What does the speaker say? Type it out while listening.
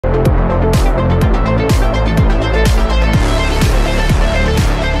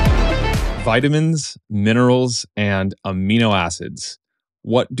Vitamins, minerals, and amino acids.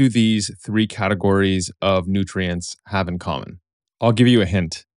 What do these three categories of nutrients have in common? I'll give you a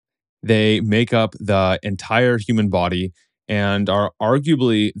hint. They make up the entire human body and are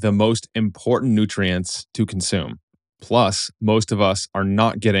arguably the most important nutrients to consume. Plus, most of us are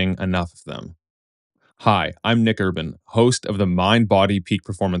not getting enough of them. Hi, I'm Nick Urban, host of the Mind Body Peak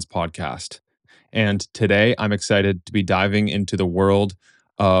Performance podcast. And today I'm excited to be diving into the world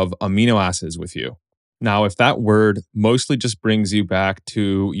of amino acids with you. Now, if that word mostly just brings you back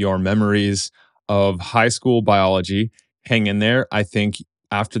to your memories of high school biology, hang in there. I think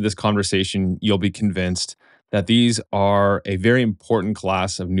after this conversation, you'll be convinced that these are a very important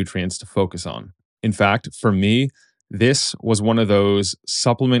class of nutrients to focus on. In fact, for me, this was one of those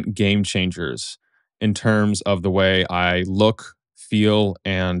supplement game changers in terms of the way I look, feel,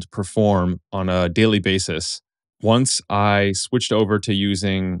 and perform on a daily basis. Once I switched over to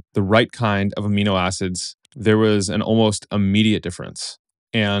using the right kind of amino acids, there was an almost immediate difference.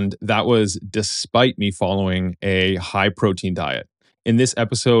 And that was despite me following a high protein diet. In this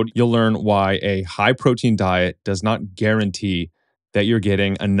episode, you'll learn why a high protein diet does not guarantee that you're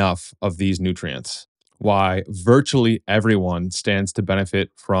getting enough of these nutrients, why virtually everyone stands to benefit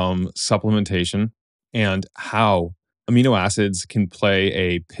from supplementation, and how amino acids can play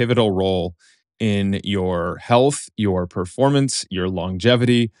a pivotal role in your health, your performance, your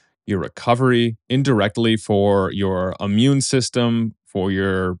longevity, your recovery, indirectly for your immune system, for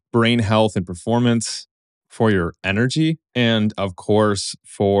your brain health and performance, for your energy, and of course,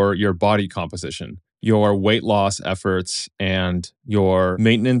 for your body composition, your weight loss efforts, and your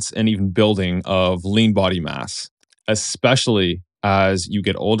maintenance and even building of lean body mass, especially as you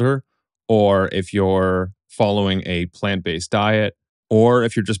get older, or if you're following a plant-based diet, or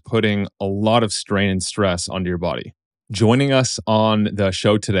if you're just putting a lot of strain and stress onto your body. Joining us on the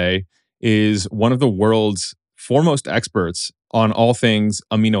show today is one of the world's foremost experts on all things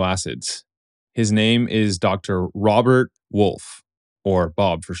amino acids. His name is Dr. Robert Wolfe, or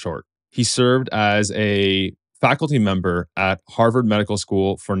Bob for short. He served as a faculty member at Harvard Medical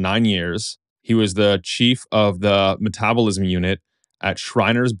School for 9 years. He was the chief of the metabolism unit at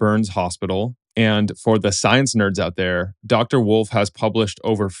Shriners Burns Hospital. And for the science nerds out there, Dr. Wolfe has published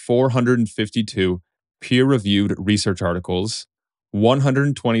over 452 peer-reviewed research articles,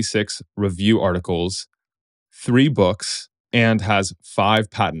 126 review articles, 3 books, and has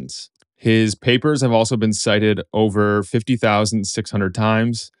 5 patents. His papers have also been cited over 50,600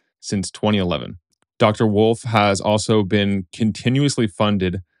 times since 2011. Dr. Wolfe has also been continuously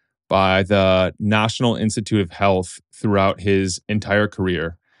funded by the National Institute of Health throughout his entire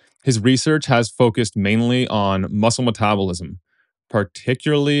career. His research has focused mainly on muscle metabolism,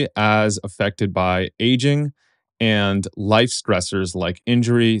 particularly as affected by aging and life stressors like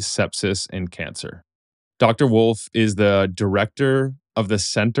injury, sepsis, and cancer. Dr. Wolfe is the director of the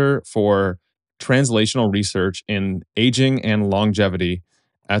Center for Translational Research in Aging and Longevity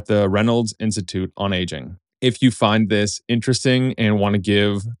at the Reynolds Institute on Aging. If you find this interesting and want to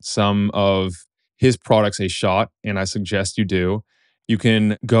give some of his products a shot, and I suggest you do, you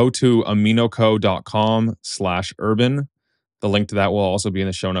can go to aminoco.com/urban. The link to that will also be in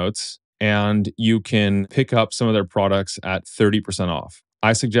the show notes. And you can pick up some of their products at 30% off.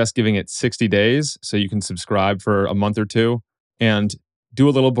 I suggest giving it 60 days so you can subscribe for a month or two and do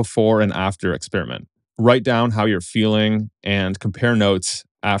a little before and after experiment. Write down how you're feeling and compare notes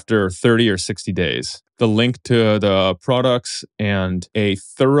after 30 or 60 days. The link to the products and a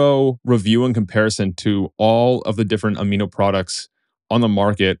thorough review and comparison to all of the different amino products on the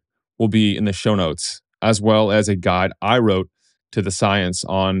market will be in the show notes, as well as a guide I wrote to the science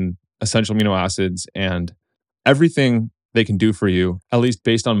on essential amino acids and everything they can do for you, at least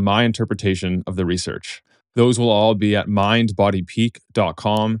based on my interpretation of the research. Those will all be at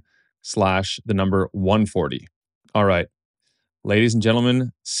mindbodypeak.com/140. All right, ladies and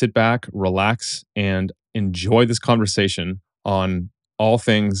gentlemen, sit back, relax, and enjoy this conversation on all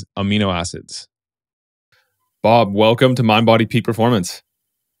things amino acids. Bob, welcome to Mind Body Peak Performance.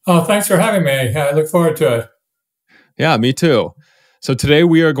 Oh, thanks for having me. I look forward to it. Yeah, me too. So today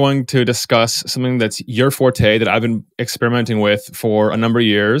we are going to discuss something that's your forte that I've been experimenting with for a number of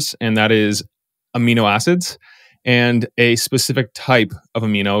years, and that is amino acids and a specific type of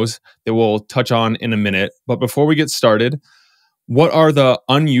aminos that we'll touch on in a minute. But before we get started, what are the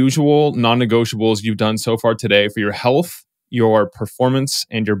unusual non-negotiables you've done so far today for your health, your performance,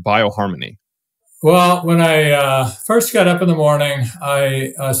 and your bioharmony? Well, when I first got up in the morning,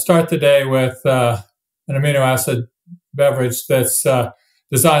 I start the day with an amino acid beverage that's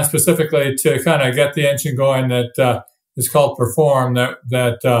designed specifically to kind of get the engine going that is called Perform,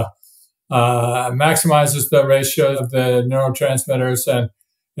 that maximizes the ratio of the neurotransmitters, and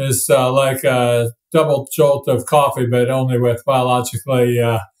is like a double jolt of coffee, but only with biologically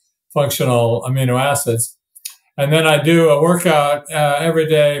functional amino acids. And then I do a workout every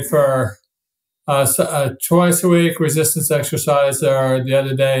day for twice a week, resistance exercise, or the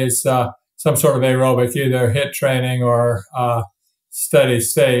other days some sort of aerobic, either HIIT training or steady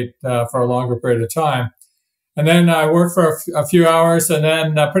state for a longer period of time. And then I work for a few hours, and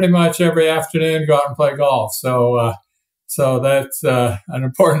then pretty much every afternoon go out and play golf. So that's an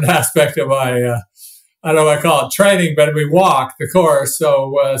important aspect of my, I don't know if I call it training, but we walk the course.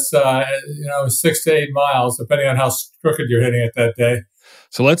 So it's, 6 to 8 miles, depending on how crooked you're hitting it that day.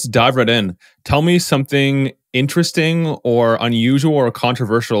 So let's dive right in. Tell me something interesting or unusual or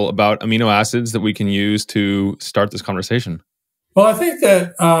controversial about amino acids that we can use to start this conversation. Well, I think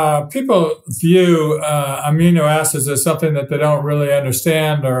that people view amino acids as something that they don't really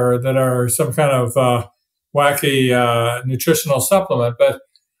understand, or that are some kind of wacky nutritional supplement. But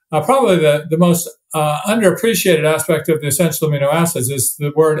probably the most underappreciated aspect of the essential amino acids is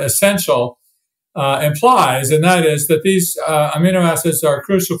the word essential implies, and that is that these amino acids are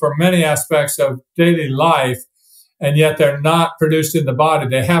crucial for many aspects of daily life, and yet they're not produced in the body.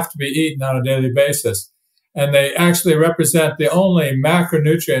 They have to be eaten on a daily basis. And they actually represent the only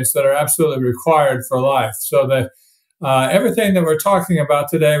macronutrients that are absolutely required for life. So that everything that we're talking about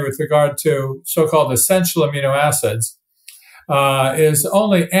today with regard to so-called essential amino acids is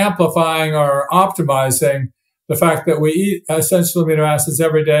only amplifying or optimizing the fact that we eat essential amino acids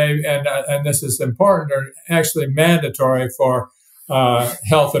every day, and this is important, or actually mandatory for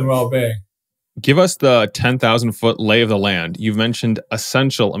health and well-being. Give us the 10,000-foot lay of the land. You've mentioned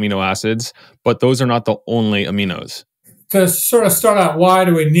essential amino acids, but those are not the only aminos. To sort of start out, why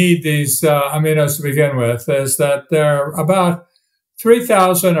do we need these aminos to begin with, is that there are about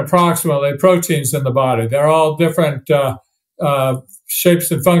 3,000 approximately proteins in the body. They're all different shapes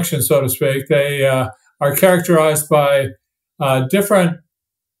and functions, so to speak. They are characterized by different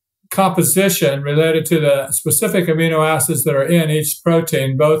composition related to the specific amino acids that are in each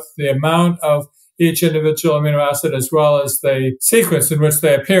protein, both the amount of each individual amino acid as well as the sequence in which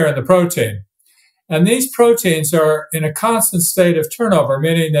they appear in the protein. And these proteins are in a constant state of turnover,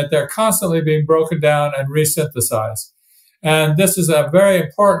 meaning that they're constantly being broken down and resynthesized. And this is a very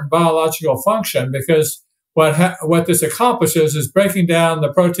important biological function, because what this accomplishes is breaking down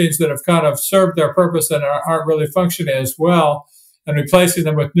the proteins that have kind of served their purpose and aren't really functioning as well, and replacing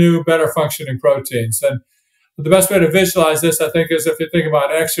them with new, better functioning proteins. And the best way to visualize this, I think, is if you think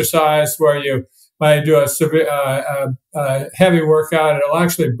about exercise, where you might do a heavy workout, it'll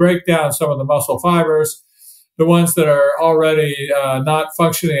actually break down some of the muscle fibers, the ones that are already not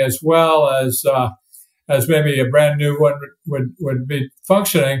functioning as well as maybe a brand new one would be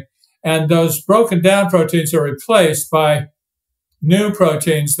functioning. And those broken down proteins are replaced by new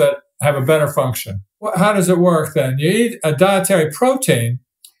proteins that have a better function. How does it work then? You eat a dietary protein,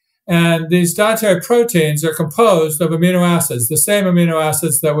 and these dietary proteins are composed of amino acids, the same amino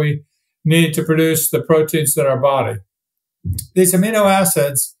acids that we need to produce the proteins in our body. These amino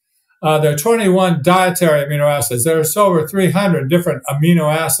acids, there are 21 dietary amino acids. There's over 300 different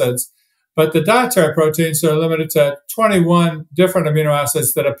amino acids, but the dietary proteins are limited to 21 different amino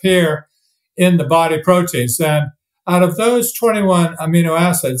acids that appear in the body proteins. And out of those 21 amino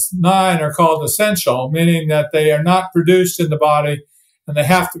acids, 9 are called essential, meaning that they are not produced in the body and they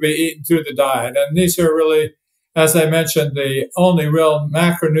have to be eaten through the diet. And these are really, as I mentioned, the only real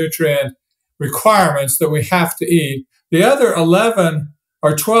macronutrient requirements that we have to eat. The other 11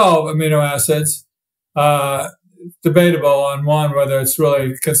 or 12 amino acids, debatable on one whether it's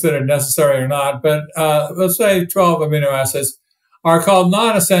really considered necessary or not, but let's say 12 amino acids are called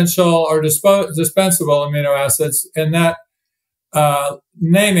non-essential or dispensable amino acids, and that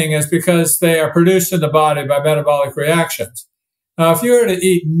naming is because they are produced in the body by metabolic reactions. Now, if you were to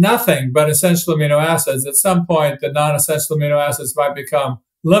eat nothing but essential amino acids, at some point the non-essential amino acids might become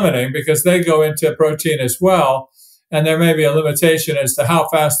limiting, because they go into protein as well, and there may be a limitation as to how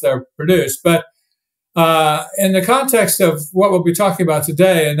fast they're produced. But in the context of what we'll be talking about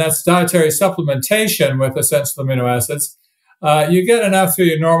today, and that's dietary supplementation with essential amino acids, you get enough through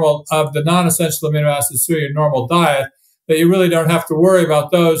your normal, of the non-essential amino acids through your normal diet, that you really don't have to worry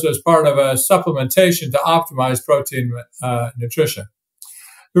about those as part of a supplementation to optimize protein nutrition.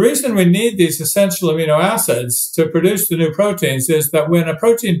 The reason we need these essential amino acids to produce the new proteins is that when a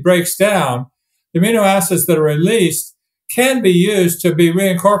protein breaks down, the amino acids that are released can be used to be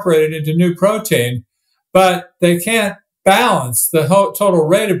reincorporated into new protein, but they can't balance the total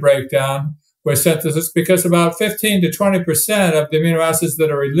rate of breakdown with synthesis, because about 15 to 20% of the amino acids that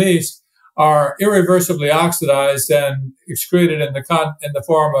are released are irreversibly oxidized and excreted in the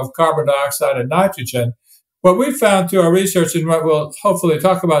form of carbon dioxide and nitrogen. What we found through our research and what we'll hopefully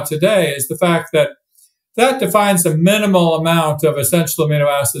talk about today is the fact that defines the minimal amount of essential amino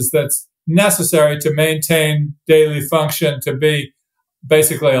acids that's necessary to maintain daily function, to be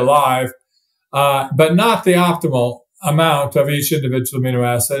basically alive, but not the optimal amount of each individual amino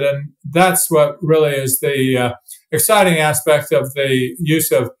acid. And that's what really is the exciting aspect of the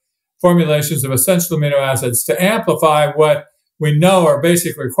use of formulations of essential amino acids to amplify what we know are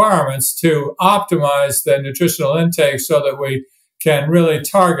basic requirements to optimize the nutritional intake so that we can really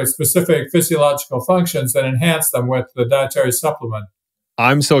target specific physiological functions and enhance them with the dietary supplement.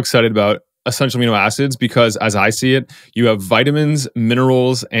 I'm so excited about essential amino acids because, as I see it, you have vitamins,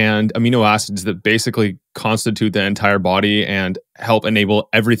 minerals, and amino acids that basically constitute the entire body and help enable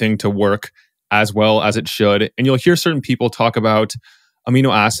everything to work as well as it should. And you'll hear certain people talk about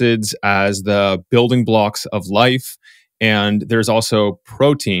amino acids as the building blocks of life. And there's also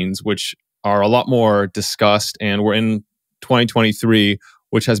proteins, which are a lot more discussed. And we're in 2023,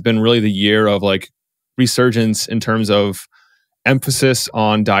 which has been really the year of like resurgence in terms of emphasis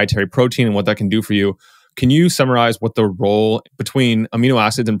on dietary protein and what that can do for you. Can you summarize what the role between amino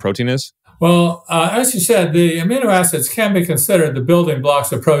acids and protein is? Well, as you said, the amino acids can be considered the building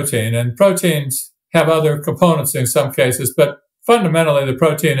blocks of protein, and proteins have other components in some cases, but fundamentally the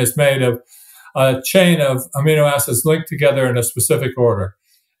protein is made of a chain of amino acids linked together in a specific order.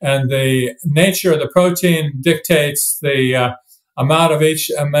 And the nature of the protein dictates the amount of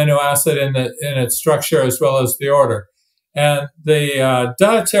each amino acid in its structure as well as the order. And the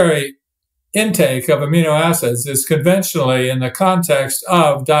dietary intake of amino acids is conventionally in the context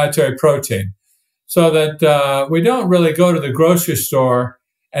of dietary protein, so that we don't really go to the grocery store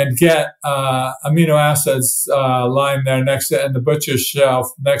and get amino acids lying there next to in the butcher's shelf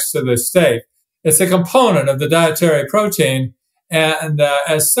next to the steak. It's a component of the dietary protein, and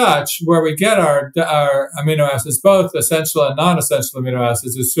as such, where we get our amino acids, both essential and non-essential amino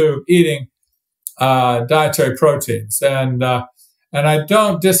acids, is through eating dietary proteins. And I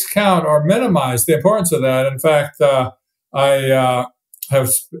don't discount or minimize the importance of that. In fact, I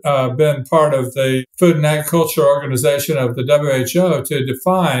have been part of the Food and Agriculture Organization of the WHO to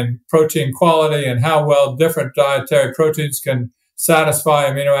define protein quality and how well different dietary proteins can satisfy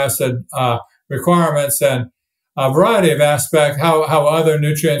amino acid requirements, and a variety of aspects, how other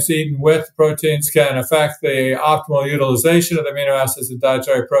nutrients eaten with proteins can affect the optimal utilization of the amino acids in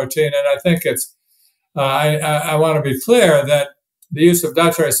dietary protein. And I think it's, I want to be clear that the use of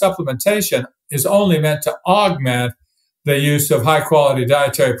dietary supplementation is only meant to augment the use of high quality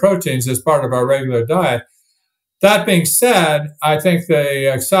dietary proteins as part of our regular diet. That being said, I think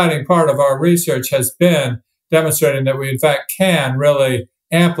the exciting part of our research has been demonstrating that we in fact can really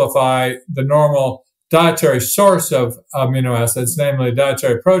amplify the normal dietary source of amino acids, namely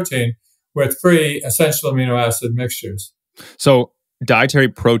dietary protein, with free essential amino acid mixtures. So dietary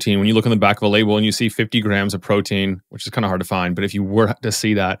protein, when you look on the back of a label and you see 50 grams of protein, which is kind of hard to find, but if you were to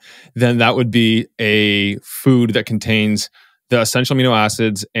see that, then that would be a food that contains the essential amino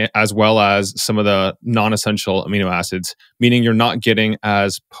acids as well as some of the non-essential amino acids, meaning you're not getting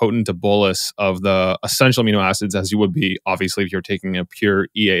as potent a bolus of the essential amino acids as you would be, obviously, if you're taking a pure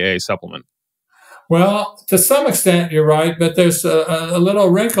EAA supplement. Well, to some extent, you're right, but there's a little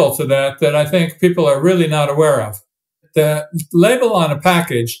wrinkle to that I think people are really not aware of. The label on a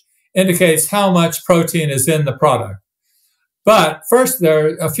package indicates how much protein is in the product. But first, there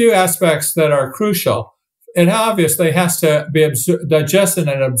are a few aspects that are crucial. It obviously has to be digested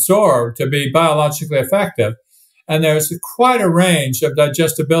and absorbed to be biologically effective. And there's quite a range of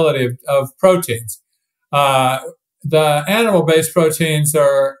digestibility of proteins. The animal-based proteins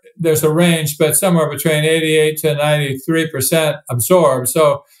there's a range, but somewhere between 88 to 93% absorbed.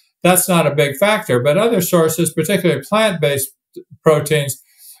 So that's not a big factor. But other sources, particularly plant-based proteins,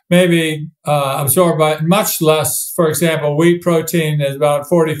 may be absorbed by much less. For example, wheat protein is about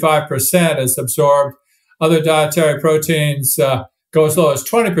 45% is absorbed. Other dietary proteins go as low as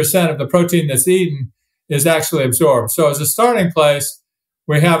 20% of the protein that's eaten is actually absorbed. So as a starting place,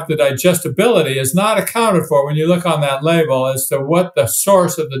 we have the digestibility is not accounted for when you look on that label as to what the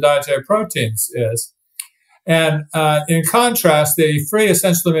source of the dietary proteins is. And in contrast, the free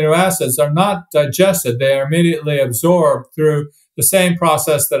essential amino acids are not digested. They are immediately absorbed through the same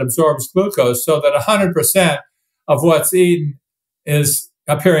process that absorbs glucose, so that 100% of what's eaten is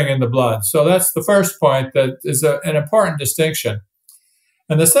appearing in the blood. So that's the first point that is an important distinction.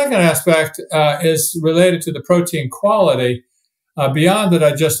 And the second aspect is related to the protein quality beyond the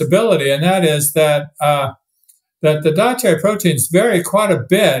digestibility, and that is that that the dietary proteins vary quite a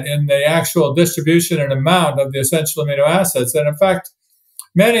bit in the actual distribution and amount of the essential amino acids. And in fact,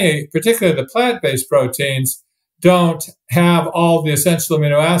 many, particularly the plant-based proteins, don't have all the essential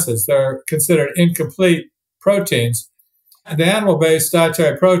amino acids. They're considered incomplete proteins. The animal-based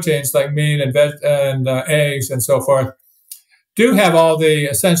dietary proteins like meat and eggs and so forth do have all the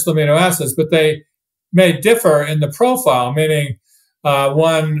essential amino acids, but they may differ in the profile, meaning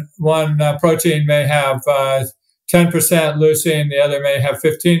one protein may have 10% leucine, the other may have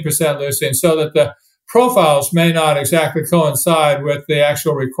 15% leucine, so that the profiles may not exactly coincide with the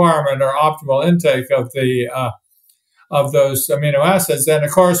actual requirement or optimal intake of those amino acids. And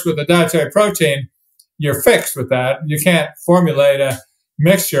of course, with the dietary protein, you're fixed with that. You can't formulate a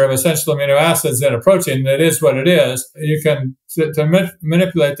mixture of essential amino acids in a protein that is what it is. You can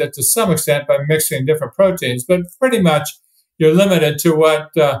manipulate that to some extent by mixing different proteins, but pretty much you're limited to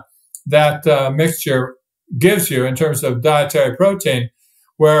what that mixture gives you in terms of dietary protein,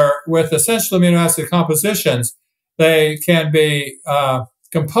 where with essential amino acid compositions, they can be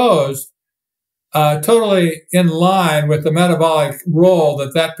composed totally in line with the metabolic role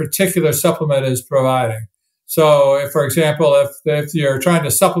that particular supplement is providing. So, if, for example, if you're trying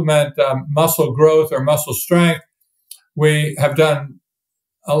to supplement muscle growth or muscle strength, we have done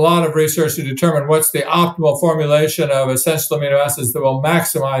a lot of research to determine what's the optimal formulation of essential amino acids that will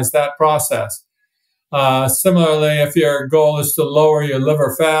maximize that process. Similarly, if your goal is to lower your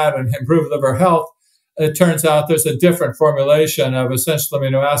liver fat and improve liver health, it turns out there's a different formulation of essential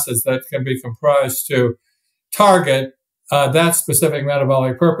amino acids that can be comprised to target that specific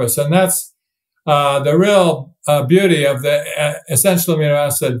metabolic purpose. And that's the real beauty of the essential amino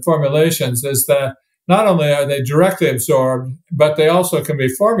acid formulations, is that not only are they directly absorbed, but they also can be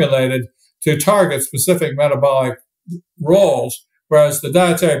formulated to target specific metabolic roles, whereas the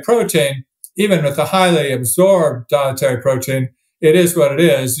dietary protein, even with a highly absorbed dietary protein, it is what it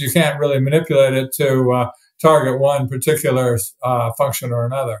is. You can't really manipulate it to target one particular function or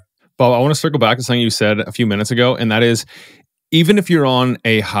another. Bob, I want to circle back to something you said a few minutes ago, and that is, even if you're on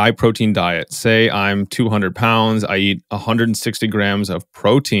a high protein diet, say I'm 200 pounds, I eat 160 grams of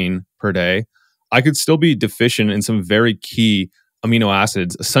protein per day, I could still be deficient in some very key amino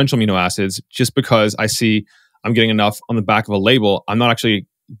acids, essential amino acids, just because I see I'm getting enough on the back of a label. I'm not actually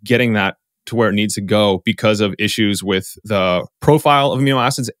getting that to where it needs to go because of issues with the profile of amino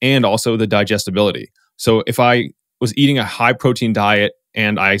acids and also the digestibility. So if I was eating a high protein diet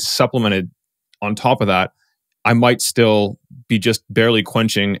and I supplemented on top of that, I might still be just barely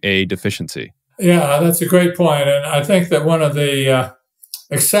quenching a deficiency. Yeah, that's a great point. And I think that one of the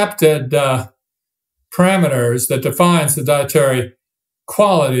accepted parameters that defines the dietary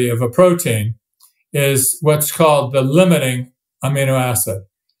quality of a protein is what's called the limiting amino acid.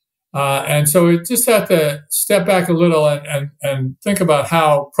 And so we just have to step back a little and think about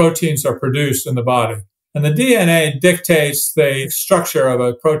how proteins are produced in the body. And the DNA dictates the structure of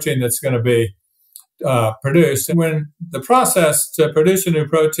a protein that's going to be produced. And when the process to produce a new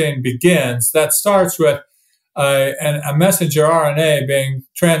protein begins, that starts with a messenger RNA being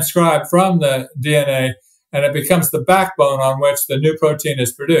transcribed from the DNA, and it becomes the backbone on which the new protein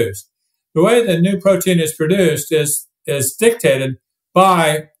is produced. The way the new protein is produced is dictated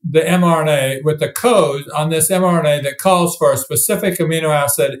by the mRNA, with the code on this mRNA that calls for a specific amino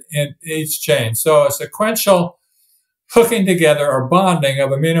acid in each chain. So a sequential hooking together or bonding of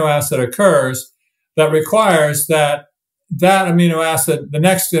amino acid occurs that requires that amino acid, the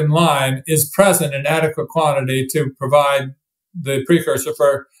next in line, is present in adequate quantity to provide the precursor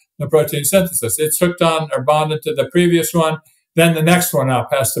for the protein synthesis. It's hooked on or bonded to the previous one, then the next one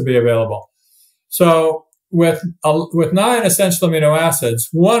up has to be available. So with 9 essential amino acids,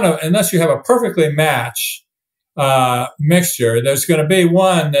 unless you have a perfectly matched mixture, there's going to be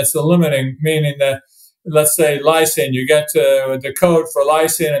one that's the limiting, meaning that, let's say, lysine, you get to the code for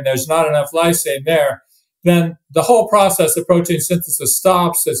lysine and there's not enough lysine there, then the whole process of protein synthesis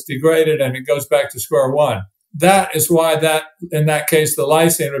stops, it's degraded, and it goes back to square one. That is why in that case, the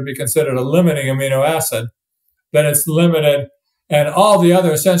lysine would be considered a limiting amino acid, that it's limited. And all the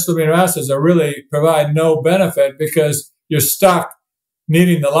other essential amino acids really provide no benefit because you're stuck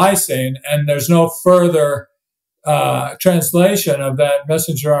needing the lysine, and there's no further translation of that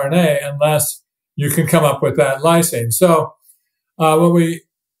messenger RNA unless you can come up with that lysine. So what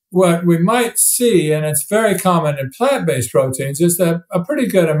we might see, and it's very common in plant-based proteins, is that a pretty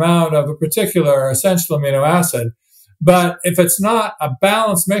good amount of a particular essential amino acid. But if it's not a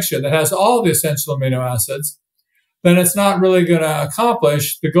balanced mixture that has all the essential amino acids, then it's not really going to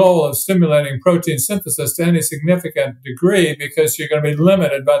accomplish the goal of stimulating protein synthesis to any significant degree, because you're going to be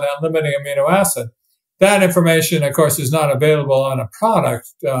limited by that limiting amino acid. that information, of course, is not available on a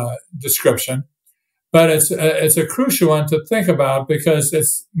product description, but it's a crucial one to think about because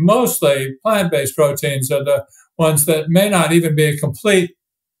it's mostly plant-based proteins are the ones that may not even be a complete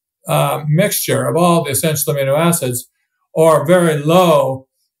mixture of all the essential amino acids or very low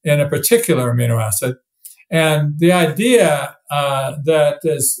in a particular amino acid. And the idea that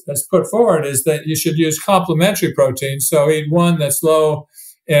is put forward is that you should use complementary proteins. So eat one that's low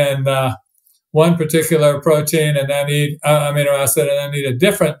in one particular protein and then eat amino acid and then eat a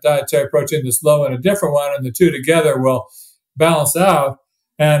different dietary protein that's low in a different one, and the two together will balance out.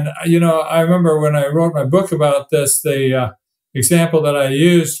 And, I remember when I wrote my book about this, the example that I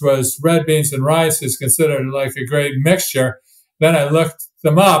used was red beans and rice is considered like a great mixture. Then I looked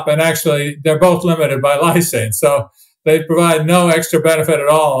them up, and actually they're both limited by lysine. So they provide no extra benefit at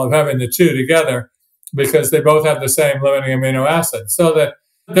all of having the two together because they both have the same limiting amino acid. So that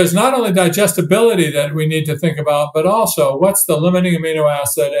there's not only digestibility that we need to think about, but also what's the limiting amino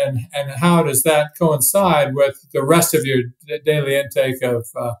acid and how does that coincide with the rest of your daily intake of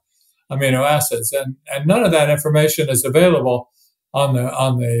amino acids. And none of that information is available on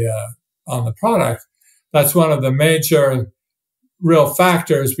the product. That's one of the major real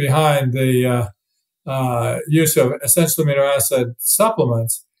factors behind the use of essential amino acid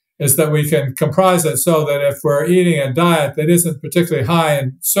supplements is that we can comprise it so that if we're eating a diet that isn't particularly high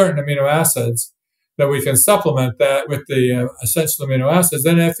in certain amino acids, that we can supplement that with the essential amino acids.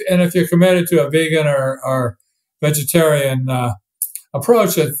 And if you're committed to a vegan or vegetarian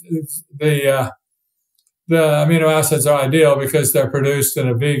approach, the amino acids are ideal because they're produced in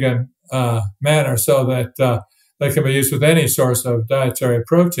a vegan manner so that they can be used with any source of dietary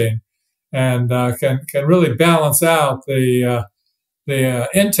protein and can really balance out the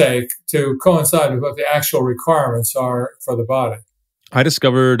intake to coincide with what the actual requirements are for the body. I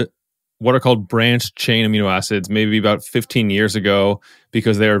discovered what are called branched chain amino acids maybe about 15 years ago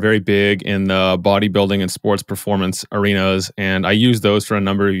because they are very big in the bodybuilding and sports performance arenas. And I used those for a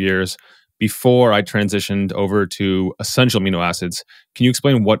number of years before I transitioned over to essential amino acids. Can you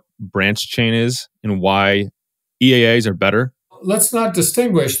explain what branched chain is and why EAAs are better? Let's not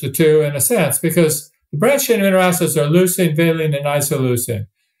distinguish the two in a sense because the branched chain amino acids are leucine, valine, and isoleucine.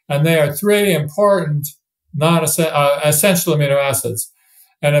 And they are three important essential amino acids.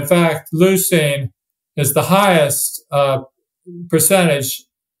 And in fact, leucine is the highest percentage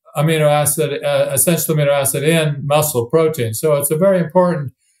amino acid, essential amino acid in muscle protein. So it's a very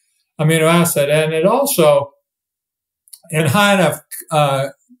important amino acid. And it also, in high enough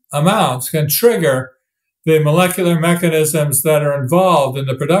amounts, can trigger the molecular mechanisms that are involved in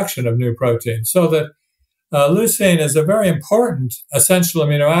the production of new proteins. So that leucine is a very important essential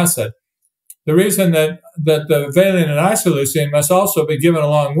amino acid. The reason that the valine and isoleucine must also be given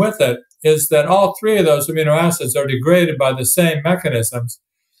along with it is that all three of those amino acids are degraded by the same mechanisms.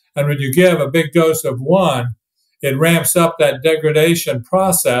 And when you give a big dose of one, it ramps up that degradation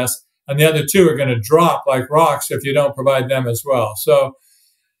process, and the other two are going to drop like rocks if you don't provide them as well. So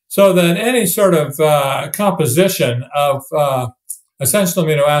that any sort of composition of essential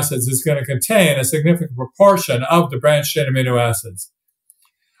amino acids is going to contain a significant proportion of the branched chain amino acids.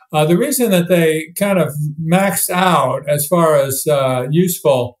 The reason that they kind of max out as far as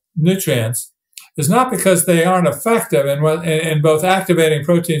useful nutrients is not because they aren't effective in both activating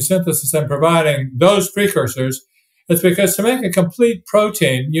protein synthesis and providing those precursors. It's because to make a complete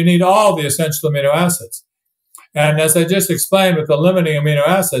protein, you need all the essential amino acids. And as I just explained with the limiting amino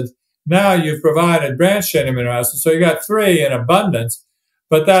acids, now you've provided branched chain amino acids. So you got three in abundance,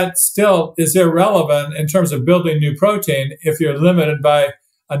 but that still is irrelevant in terms of building new protein if you're limited by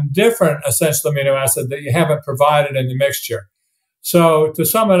a different essential amino acid that you haven't provided in the mixture. So to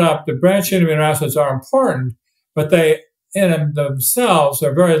sum it up, the branched chain amino acids are important, but they in themselves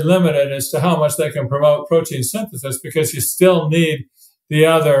are very limited as to how much they can promote protein synthesis because you still need the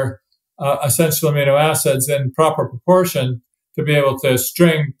other essential amino acids in proper proportion to be able to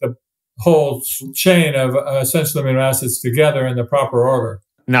string the whole chain of essential amino acids together in the proper order.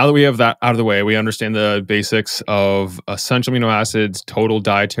 Now that we have that out of the way, we understand the basics of essential amino acids, total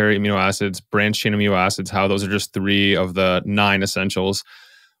dietary amino acids, branched chain amino acids, how those are just 3 of the 9 essentials.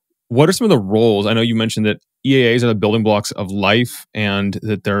 What are some of the roles? I know you mentioned that EAAs are the building blocks of life and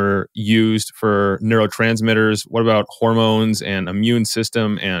that they're used for neurotransmitters. What about hormones and immune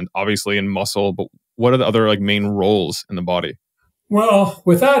system and obviously in muscle? But what are the other main roles in the body? Well,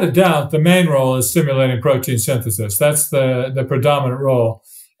 without a doubt, the main role is stimulating protein synthesis. That's the predominant role.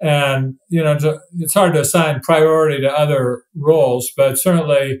 And, it's hard to assign priority to other roles, but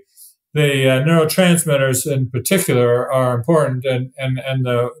certainly the neurotransmitters in particular are important, and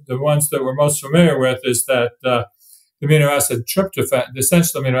the ones that we're most familiar with is that the amino acid tryptophan, the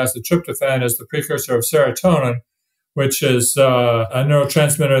essential amino acid tryptophan, is the precursor of serotonin, which is a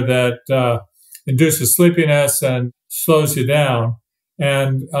neurotransmitter that induces sleepiness and slows you down.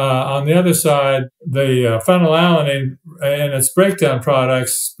 And on the other side, the phenylalanine and its breakdown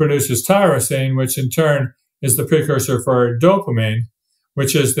products produces tyrosine, which in turn is the precursor for dopamine,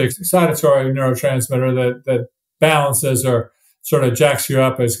 which is the excitatory neurotransmitter that balances or sort of jacks you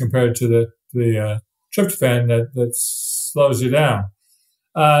up as compared to the tryptophan that slows you down.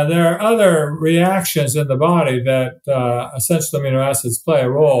 There are other reactions in the body that essential amino acids play a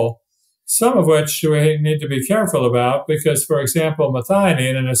role, some of which we need to be careful about because, for example,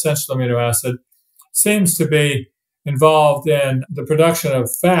 methionine, an essential amino acid, seems to be involved in the production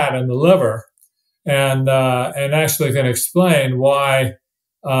of fat in the liver, and actually can explain why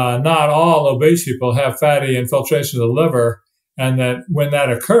not all obese people have fatty infiltration of the liver, and that when that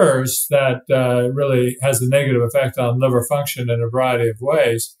occurs, that really has a negative effect on liver function in a variety of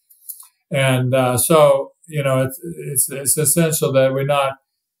ways. And so, it's essential that we not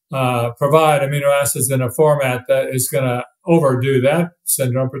provide amino acids in a format that is going to overdo that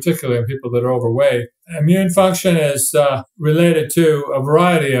syndrome, particularly in people that are overweight. Immune function is related to a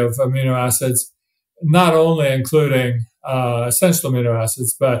variety of amino acids, not only including essential amino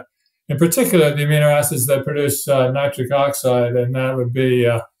acids, but in particular the amino acids that produce nitric oxide, and that would be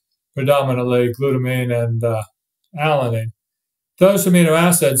predominantly glutamine and alanine. Those amino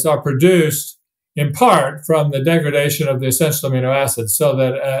acids are produced in part from the degradation of the essential amino acids, so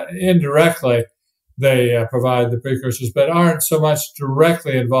that indirectly they provide the precursors, but aren't so much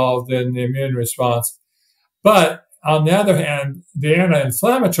directly involved in the immune response. But on the other hand, the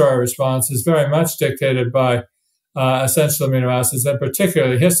anti-inflammatory response is very much dictated by essential amino acids, and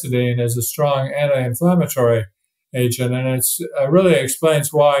particularly histidine is a strong anti-inflammatory agent. And it really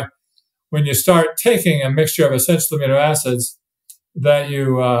explains why when you start taking a mixture of essential amino acids, that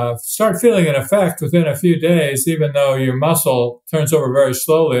you start feeling an effect within a few days, even though your muscle turns over very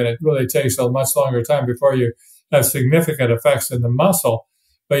slowly, and it really takes a much longer time before you have significant effects in the muscle.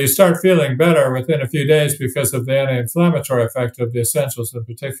 But you start feeling better within a few days because of the anti-inflammatory effect of the essentials, and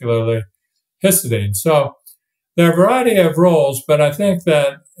particularly histidine. So there are a variety of roles, but I think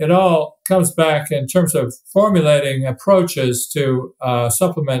that it all comes back in terms of formulating approaches to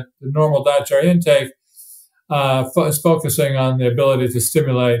supplement the normal dietary intake, is focusing on the ability to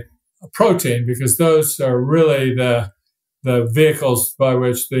stimulate a protein, because those are really the vehicles by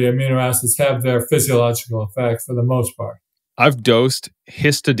which the amino acids have their physiological effect for the most part. I've dosed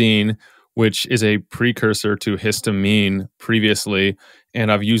histidine, which is a precursor to histamine previously, and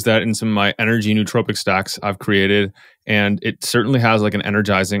I've used that in some of my energy nootropic stacks I've created, and it certainly has like an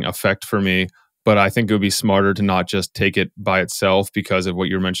energizing effect for me. But I think it would be smarter to not just take it by itself because of what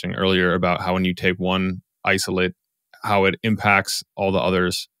you were mentioning earlier about how when you take one isolate, how it impacts all the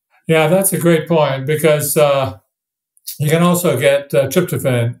others. Yeah, that's a great point, because you can also get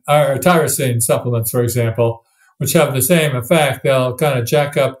tryptophan or tyrosine supplements, for example, which have the same effect. They'll kind of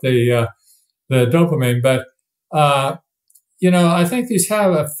jack up the dopamine, but I think these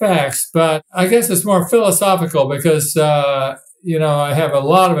have effects, but I guess it's more philosophical because I have a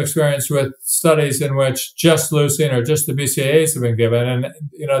lot of experience with studies in which just leucine or just the BCAAs have been given, and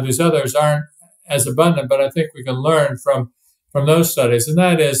these others aren't as abundant, but I think we can learn from those studies, and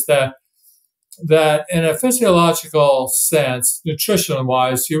that is that in a physiological sense,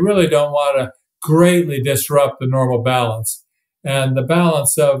 nutrition-wise, you really don't want to greatly disrupt the normal balance. And the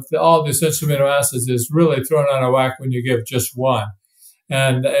balance of all the essential amino acids is really thrown out of whack when you give just one.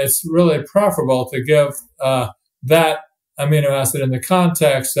 And it's really preferable to give that amino acid in the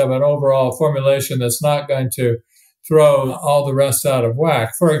context of an overall formulation that's not going to throw all the rest out of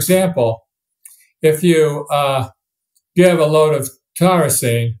whack. For example, if you give a load of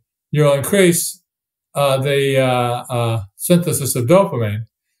tyrosine, you'll increase the synthesis of dopamine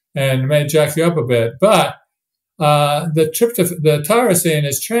and may jack you up a bit. But the tyrosine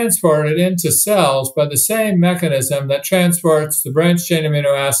is transported into cells by the same mechanism that transports the branched-chain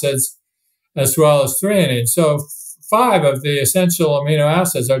amino acids as well as threonine. So 5 of the essential amino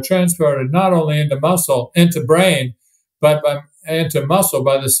acids are transported not only into brain, but into muscle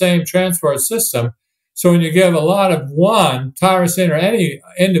by the same transport system. So when you give a lot of one, tyrosine or any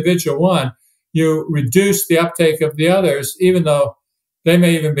individual one, you reduce the uptake of the others, even though they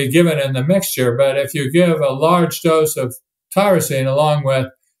may even be given in the mixture. But if you give a large dose of tyrosine along with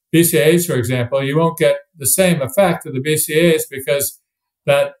BCAAs, for example, you won't get the same effect of the BCAAs because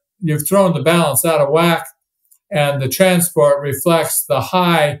that you've thrown the balance out of whack, and the transport reflects the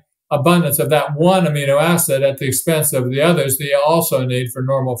high abundance of that one amino acid at the expense of the others that you also need for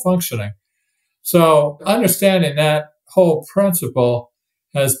normal functioning. So understanding that whole principle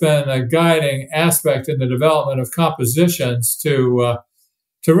has been a guiding aspect in the development of compositions to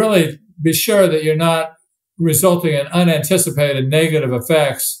really be sure that you're not resulting in unanticipated negative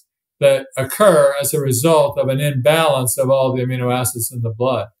effects that occur as a result of an imbalance of all the amino acids in the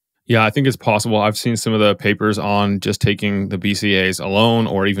blood. Yeah, I think it's possible. I've seen some of the papers on just taking the BCAAs alone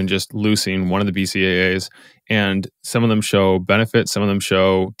or even just leucine, one of the BCAAs, and some of them show benefits, some of them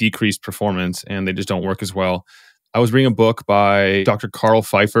show decreased performance, and they just don't work as well. I was reading a book by Dr. Carl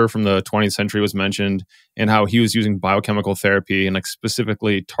Pfeiffer from the 20th century was mentioned, and how he was using biochemical therapy and like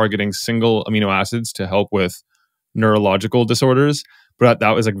specifically targeting single amino acids to help with neurological disorders. But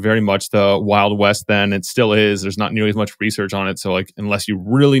that was like very much the Wild West then. It still is. There's not nearly as much research on it. So like, unless you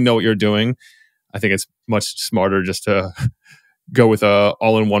really know what you're doing, I think it's much smarter just to go with a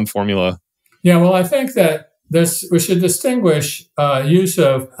all-in-one formula. Yeah, well, I think that we should distinguish use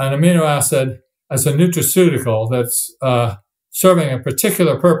of an amino acid as a nutraceutical that's serving a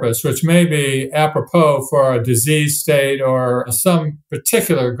particular purpose, which may be apropos for a disease state or some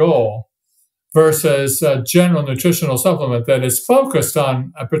particular goal, versus a general nutritional supplement that is focused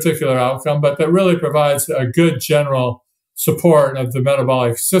on a particular outcome, but that really provides a good general support of the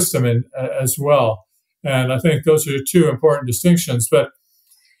metabolic system as well. And I think those are two important distinctions. But,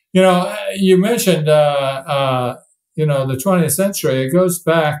 you mentioned, the 20th century. It goes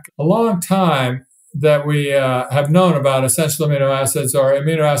back a long time that we have known about essential amino acids or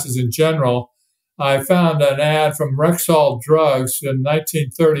amino acids in general. I found an ad from Rexall Drugs in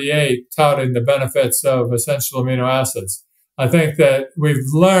 1938 touting the benefits of essential amino acids. I think that we've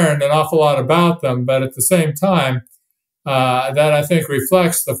learned an awful lot about them, but at the same time, that I think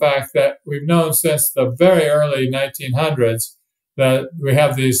reflects the fact that we've known since the very early 1900s that we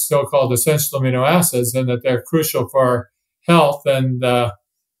have these so-called essential amino acids and that they're crucial for health, and that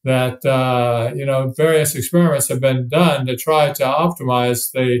various experiments have been done to try to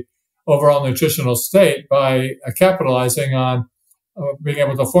optimize the overall nutritional state by capitalizing on being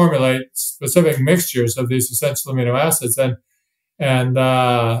able to formulate specific mixtures of these essential amino acids. And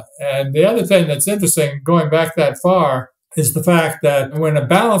the other thing that's interesting, going back that far, is the fact that when a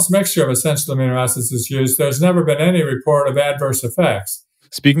balanced mixture of essential amino acids is used, there's never been any report of adverse effects.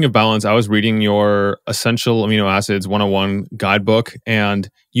 Speaking of balance, I was reading your Essential Amino Acids 101 guidebook, and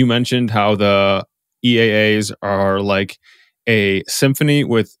you mentioned how the EAAs are like a symphony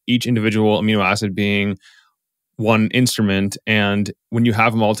with each individual amino acid being one instrument. And when you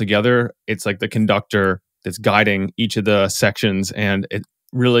have them all together, it's like the conductor that's guiding each of the sections. And it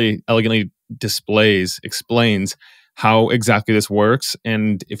really elegantly explains how exactly this works.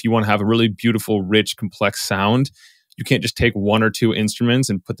 And if you want to have a really beautiful, rich, complex sound, you can't just take one or two instruments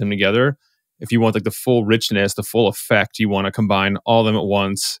and put them together. If you want like the full richness, the full effect, you want to combine all of them at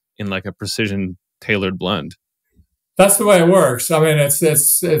once in like a precision tailored blend. That's the way it works. I mean, it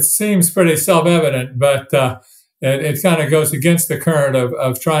seems pretty self-evident, but it kind of goes against the current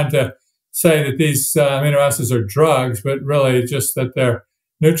of trying to say that these amino acids are drugs, but really just that they're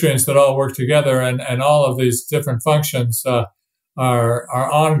nutrients that all work together, and all of these different functions are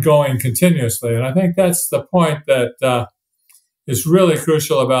ongoing continuously. And I think that's the point that is really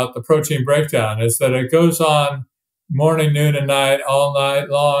crucial about the protein breakdown, is that it goes on morning, noon, and night, all night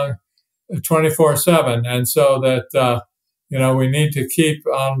long, 24/7. And so that, we need to keep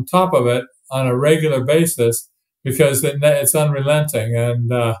on top of it on a regular basis because it's unrelenting. And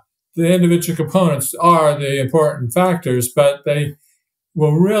the individual components are the important factors, but they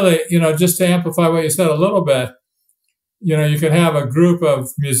will really, just to amplify what you said a little bit, you could have a group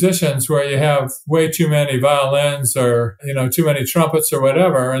of musicians where you have way too many violins or, too many trumpets or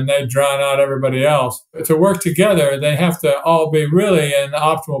whatever, and they drown out everybody else. But to work together, they have to all be really in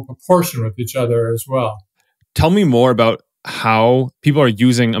optimal proportion with each other as well. Tell me more about how people are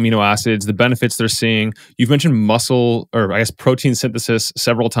using amino acids, the benefits they're seeing. You've mentioned muscle, or I guess protein synthesis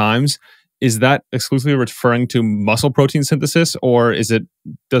several times. Is that exclusively referring to muscle protein synthesis, or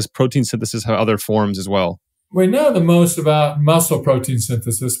does protein synthesis have other forms as well? We know the most about muscle protein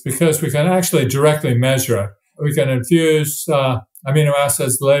synthesis because we can actually directly measure it. We can infuse amino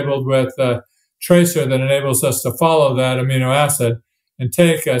acids labeled with a tracer that enables us to follow that amino acid and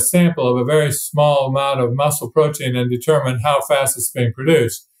take a sample of a very small amount of muscle protein and determine how fast it's being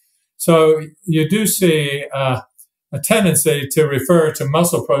produced. So you do see a tendency to refer to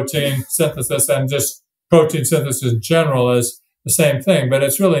muscle protein synthesis and just protein synthesis in general as the same thing, but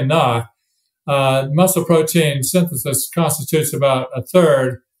it's really not. Muscle protein synthesis constitutes about a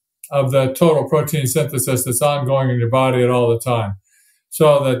third of the total protein synthesis that's ongoing in your body at all the time.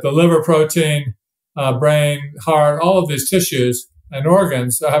 so that the liver protein, brain, heart, all of these tissues and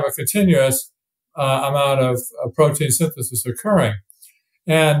organs have a continuous amount of protein synthesis occurring.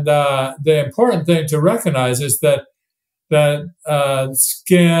 And the important thing to recognize is that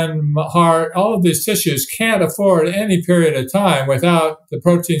skin, heart, all of these tissues can't afford any period of time without the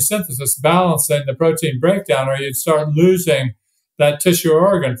protein synthesis balancing the protein breakdown, or you'd start losing that tissue or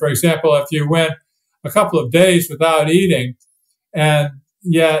organ. For example, if you went a couple of days without eating, and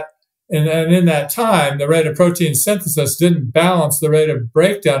yet in that time, the rate of protein synthesis didn't balance the rate of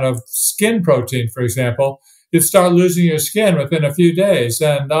breakdown of skin protein, for example, you'd start losing your skin within a few days.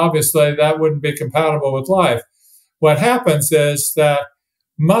 And obviously, that wouldn't be compatible with life. What happens is that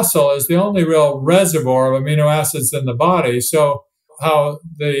muscle is the only real reservoir of amino acids in the body. So how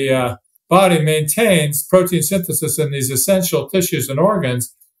the body maintains protein synthesis in these essential tissues and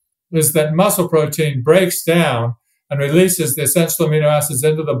organs is that muscle protein breaks down and releases the essential amino acids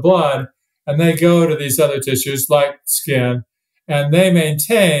into the blood, and they go to these other tissues like skin, and they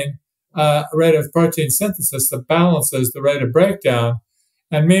maintain a rate of protein synthesis that balances the rate of breakdown.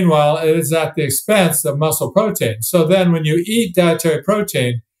 And meanwhile, it is at the expense of muscle protein. So then when you eat dietary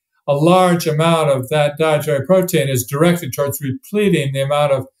protein, a large amount of that dietary protein is directed towards repleting the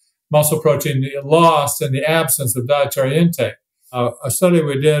amount of muscle protein lost in the absence of dietary intake. A study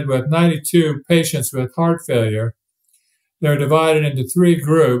we did with 92 patients with heart failure, they're divided into 3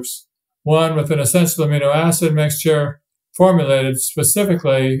 groups, one with an essential amino acid mixture formulated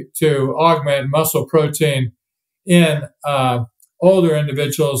specifically to augment muscle protein in older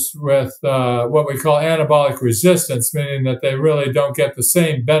individuals with what we call anabolic resistance, meaning that they really don't get the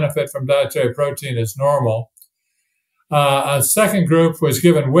same benefit from dietary protein as normal. A second group was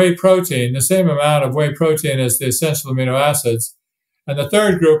given whey protein, the same amount of whey protein as the essential amino acids. And the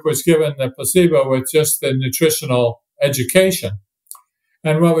third group was given the placebo with just the nutritional education.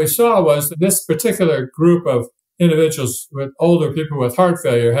 And what we saw was that this particular group of individuals with older people with heart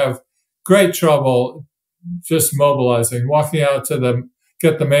failure have great trouble just mobilizing, walking out to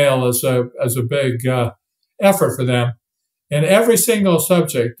get the mail as a big effort for them. And every single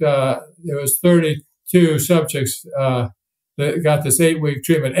subject, there was 32 subjects that got this 8-week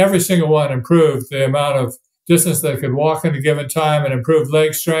treatment. Every single one improved the amount of distance they could walk in a given time, and improved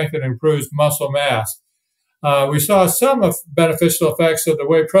leg strength, and improved muscle mass. We saw some beneficial effects of the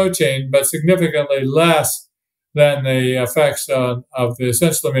whey protein, but significantly less than the effects of the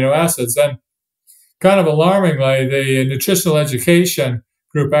essential amino acids. And kind of alarmingly, the nutritional education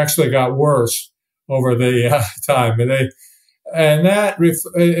group actually got worse over the time. And that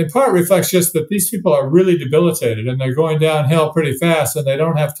in part reflects just that these people are really debilitated, and they're going downhill pretty fast, and they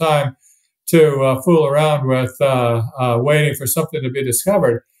don't have time to fool around with waiting for something to be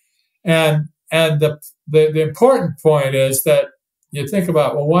discovered. And the important point is that you think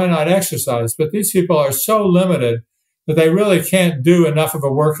about, well, why not exercise? But these people are so limited that they really can't do enough of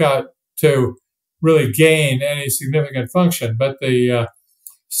a workout to really gain any significant function. But the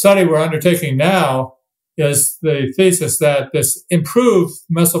study we're undertaking now is the thesis that this improved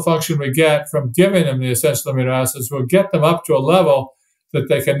muscle function we get from giving them the essential amino acids will get them up to a level that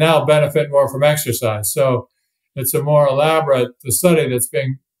they can now benefit more from exercise. So it's a more elaborate study that's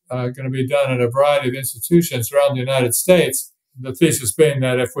being going to be done at a variety of institutions around the United States. The thesis being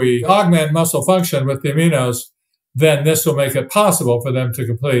that if we augment muscle function with the aminos, then this will make it possible for them to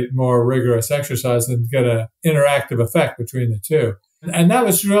complete more rigorous exercise and get an interactive effect between the two. And that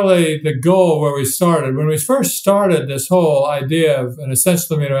was really the goal where we started. When we first started this whole idea of an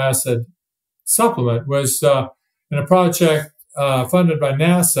essential amino acid supplement was in a project funded by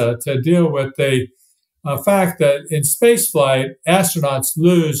NASA to deal with the fact that in spaceflight, astronauts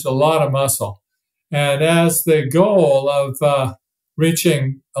lose a lot of muscle. And as the goal of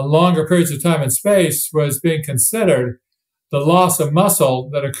reaching a longer periods of time in space was being considered, the loss of muscle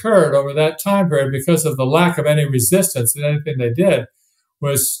that occurred over that time period because of the lack of any resistance in anything they did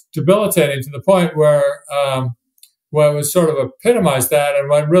was debilitating, to the point where what was sort of epitomized that, and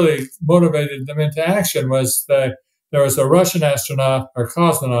what really motivated them into action was that there was a Russian astronaut, or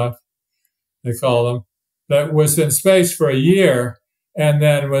cosmonaut, they call them, that was in space for a year and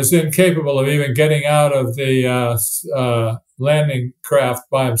then was incapable of even getting out of the landing craft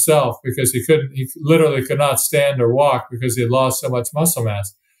by himself because he literally could not stand or walk because he had lost so much muscle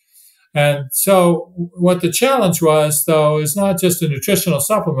mass. And so what the challenge was, though, is not just a nutritional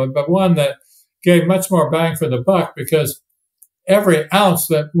supplement, but one that gave much more bang for the buck, because every ounce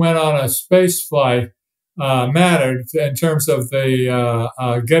that went on a space flight mattered in terms of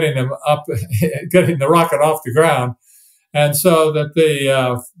the getting them up, getting the rocket off the ground. And so that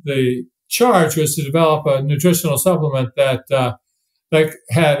the charge was to develop a nutritional supplement that that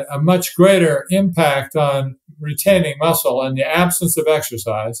had a much greater impact on retaining muscle in the absence of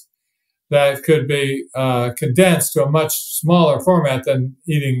exercise, that could be condensed to a much smaller format than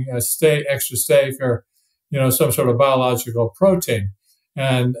eating a steak, extra steak, or some sort of biological protein.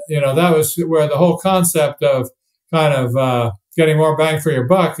 And that was where the whole concept of kind of getting more bang for your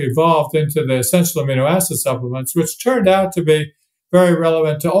buck evolved into the essential amino acid supplements, which turned out to be very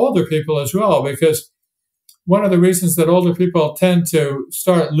relevant to older people as well, because one of the reasons that older people tend to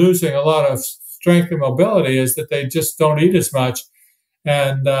start losing a lot of strength and mobility is that they just don't eat as much.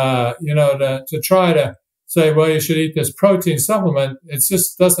 And, to try to say, well, you should eat this protein supplement, it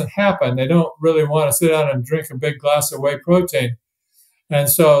just doesn't happen. They don't really want to sit down and drink a big glass of whey protein. And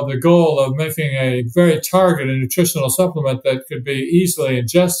so the goal of making a very targeted nutritional supplement that could be easily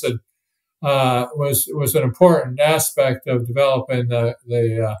ingested was an important aspect of developing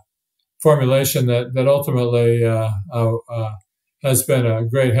the formulation that ultimately has been a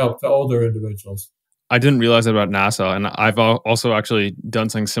great help to older individuals. I didn't realize that about NASA, and I've also actually done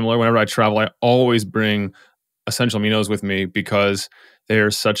something similar. Whenever I travel, I always bring essential aminos with me because they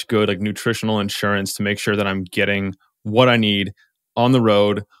are such good nutritional insurance to make sure that I'm getting what I need on the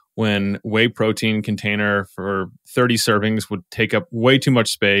road, when whey protein container for 30 servings would take up way too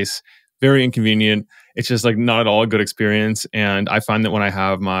much space, very inconvenient. It's just not at all a good experience. And I find that when I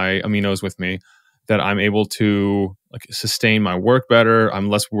have my aminos with me, that I'm able to sustain my work better. I'm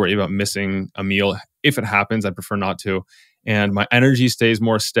less worried about missing a meal. If it happens, I prefer not to. And my energy stays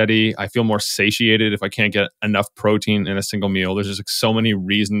more steady. I feel more satiated if I can't get enough protein in a single meal. There's just so many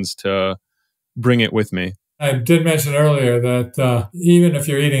reasons to bring it with me. I did mention earlier that even if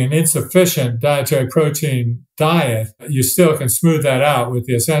you're eating an insufficient dietary protein diet, you still can smooth that out with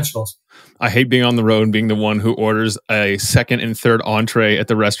the essentials. I hate being on the road and being the one who orders a second and third entree at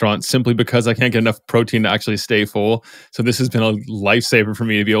the restaurant simply because I can't get enough protein to actually stay full. So this has been a lifesaver for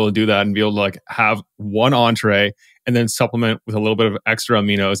me to be able to do that and be able to have one entree and then supplement with a little bit of extra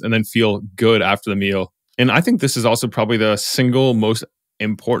aminos and then feel good after the meal. And I think this is also probably the single most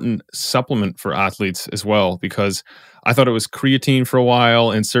important supplement for athletes as well, because I thought it was creatine for a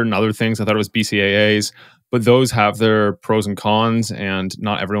while and certain other things. I thought it was BCAAs, but those have their pros and cons, and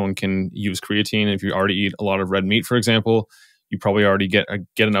not everyone can use creatine. If you already eat a lot of red meat, for example, you probably already get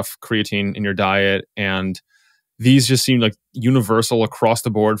enough creatine in your diet. And these just seem universal across the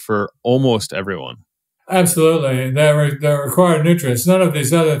board for almost everyone. Absolutely. They're required nutrients. None of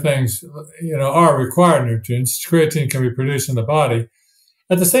these other things, are required nutrients. Creatine can be produced in the body.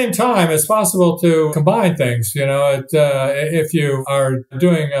 At the same time, it's possible to combine things. If you are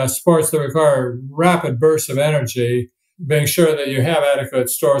doing sports that require rapid bursts of energy, being sure that you have adequate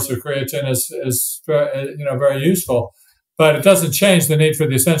stores of creatine is very useful. But it doesn't change the need for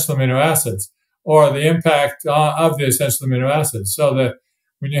the essential amino acids or the impact of the essential amino acids. So that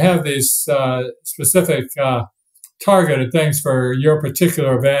when you have these specific targeted things for your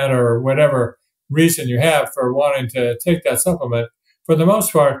particular event or whatever reason you have for wanting to take that supplement, for the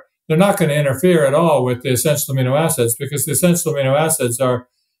most part, they're not going to interfere at all with the essential amino acids, because the essential amino acids are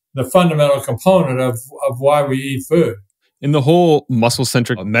the fundamental component of why we eat food. In the whole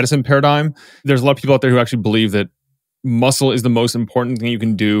muscle-centric medicine paradigm, there's a lot of people out there who actually believe that muscle is the most important thing you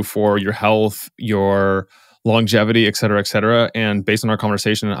can do for your health, your longevity, et cetera, et cetera. And based on our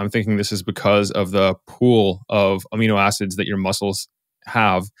conversation, I'm thinking this is because of the pool of amino acids that your muscles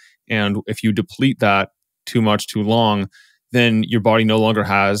have. And if you deplete that too much, too long, then your body no longer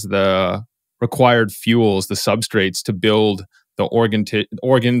has the required fuels, the substrates to build the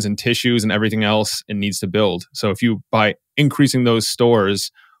organs and tissues and everything else it needs to build. So if you, by increasing those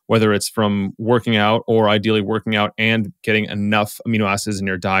stores, whether it's from working out or ideally working out and getting enough amino acids in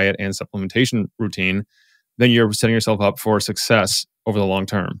your diet and supplementation routine, then you're setting yourself up for success over the long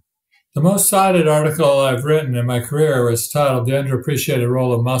term. The most cited article I've written in my career was titled "The Underappreciated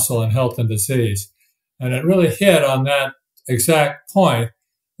Role of Muscle in Health and Disease." And it really hit on that exact point,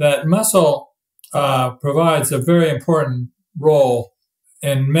 that muscle provides a very important role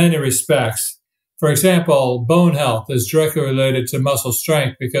in many respects. For example, bone health is directly related to muscle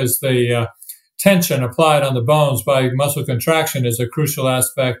strength, because the tension applied on the bones by muscle contraction is a crucial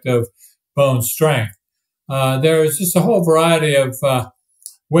aspect of bone strength. There is just a whole variety of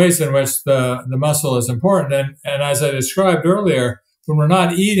ways in which the muscle is important. And as I described earlier, when we're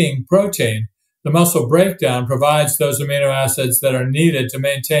not eating protein, the muscle breakdown provides those amino acids that are needed to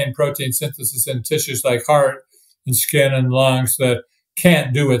maintain protein synthesis in tissues like heart and skin and lungs that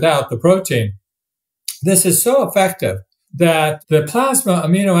can't do without the protein. This is so effective that the plasma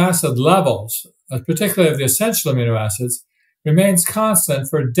amino acid levels, particularly of the essential amino acids, remains constant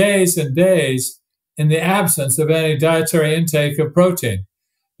for days and days in the absence of any dietary intake of protein.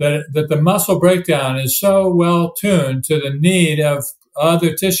 That the muscle breakdown is so well tuned to the need of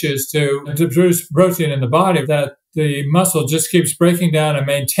other tissues to produce protein in the body that the muscle just keeps breaking down and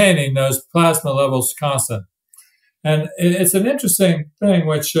maintaining those plasma levels constant. And it's an interesting thing,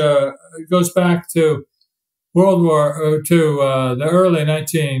 which goes back to World War to the early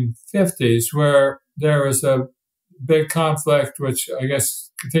 1950s, where there was a big conflict, which I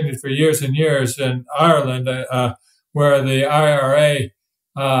guess continued for years and years in Ireland, where the IRA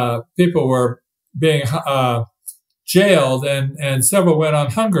people were being jailed, and several went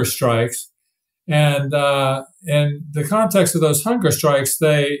on hunger strikes. And in the context of those hunger strikes,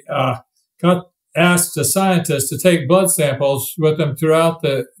 they asked the scientists to take blood samples with them throughout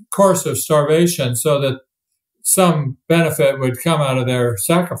the course of starvation so that some benefit would come out of their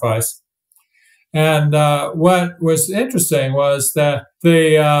sacrifice. And what was interesting was that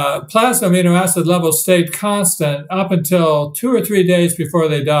the plasma amino acid levels stayed constant up until 2 or 3 days before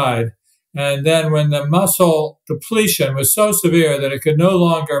they died. And then when the muscle depletion was so severe that it could no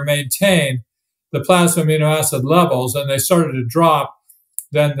longer maintain the plasma amino acid levels and they started to drop,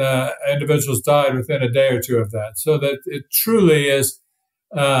 then the individuals died within a day or two of that. So that it truly is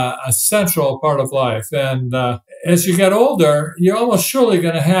a central part of life. And as you get older, you're almost surely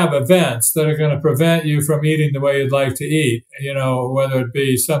going to have events that are going to prevent you from eating the way you'd like to eat, whether it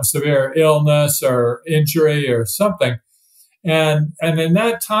be some severe illness or injury or something. And in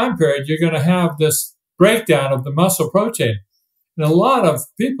that time period, you're going to have this breakdown of the muscle protein. And a lot of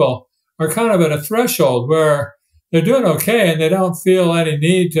people are kind of at a threshold where they're doing okay and they don't feel any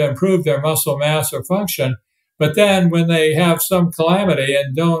need to improve their muscle mass or function. But then when they have some calamity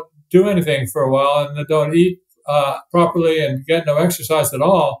and don't do anything for a while and they don't eat properly and get no exercise at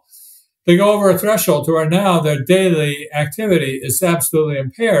all, they go over a threshold to where now their daily activity is absolutely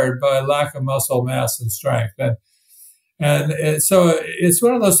impaired by lack of muscle mass and strength. And so it's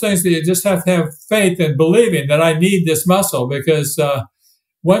one of those things that you just have to have faith in believing that I need this muscle, because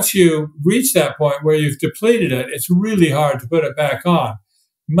once you reach that point where you've depleted it, it's really hard to put it back on.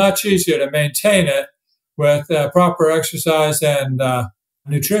 Much easier to maintain it with proper exercise and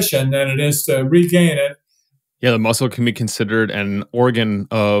nutrition than it is to regain it. Yeah, the muscle can be considered an organ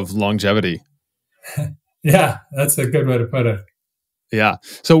of longevity. Yeah, that's a good way to put it. Yeah.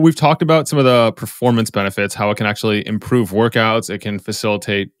 So we've talked about some of the performance benefits, how it can actually improve workouts. It can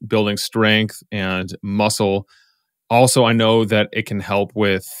facilitate building strength and muscle. Also, I know that it can help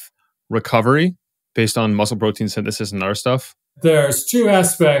with recovery based on muscle protein synthesis and other stuff. There's two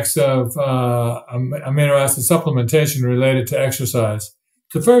aspects of amino acid supplementation related to exercise.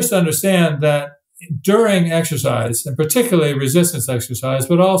 To first understand that during exercise, and particularly resistance exercise,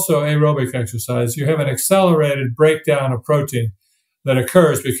 but also aerobic exercise, you have an accelerated breakdown of protein that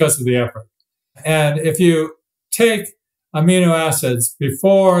occurs because of the effort. And if you take amino acids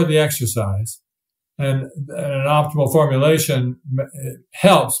before the exercise, and an optimal formulation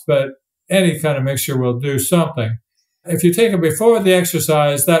helps, but any kind of mixture will do something. If you take it before the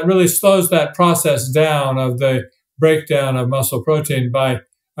exercise, that really slows that process down of the breakdown of muscle protein by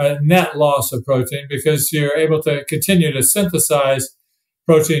a net loss of protein, because you're able to continue to synthesize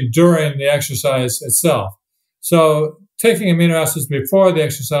protein during the exercise itself. So taking amino acids before the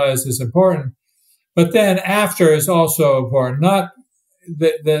exercise is important, but then after is also important. Not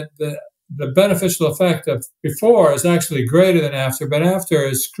the beneficial effect of before is actually greater than after, but after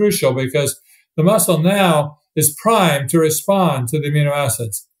is crucial because the muscle now is primed to respond to the amino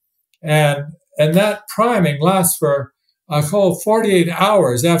acids. And that priming lasts for a whole 48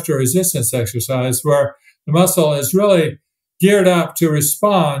 hours after resistance exercise, where the muscle is really geared up to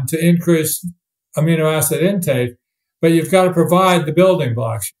respond to increased amino acid intake, but you've got to provide the building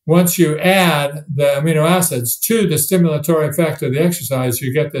blocks. Once you add the amino acids to the stimulatory effect of the exercise,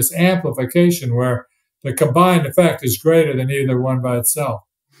 you get this amplification where the combined effect is greater than either one by itself.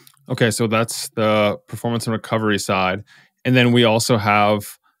 Okay, so that's the performance and recovery side. And then we also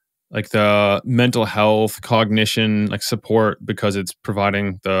have like the mental health, cognition, like support, because it's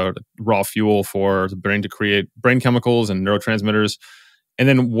providing the raw fuel for the brain to create brain chemicals and neurotransmitters. And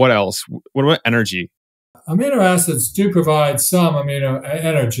then what else? What about energy? Amino acids do provide some amino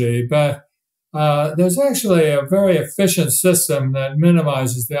energy, but there's actually a very efficient system that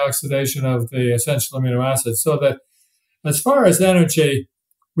minimizes the oxidation of the essential amino acids, so that as far as energy,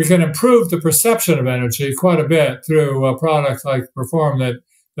 we can improve the perception of energy quite a bit through a product like Perform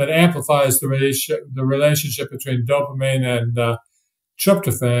that amplifies the relationship between dopamine and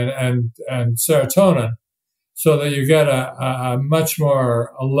tryptophan and serotonin, so that you get a much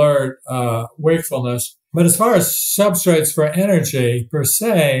more alert wakefulness. But as far as substrates for energy per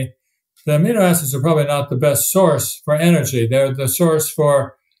se, the amino acids are probably not the best source for energy. They're the source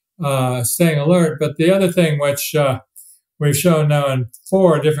for staying alert. But the other thing which we've shown now in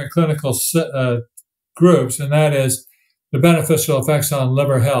 4 different clinical groups, and that is the beneficial effects on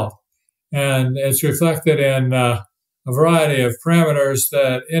liver health. And it's reflected in a variety of parameters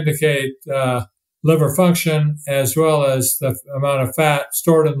that indicate liver function, as well as the amount of fat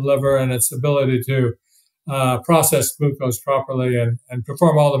stored in the liver and its ability to process glucose properly and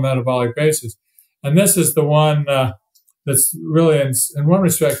perform all the metabolic bases. And this is the one that's really, in one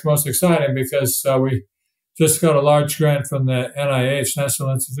respect, most exciting, because we just got a large grant from the NIH, National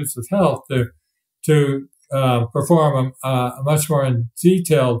Institutes of Health, to perform a much more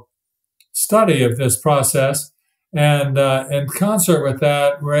detailed study of this process. And in concert with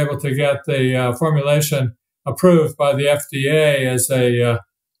that, we're able to get the formulation approved by the FDA as a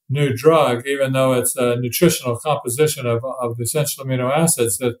new drug, even though it's a nutritional composition of essential amino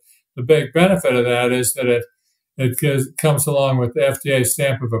acids. That the big benefit of that is that it comes along with the FDA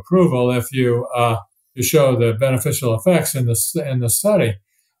stamp of approval if you show the beneficial effects in the study.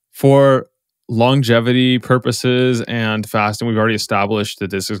 For longevity purposes and fasting, we've already established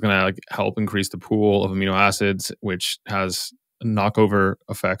that this is going to help increase the pool of amino acids, which has knockover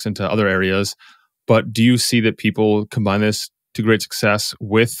effects into other areas. But do you see that people combine this to great success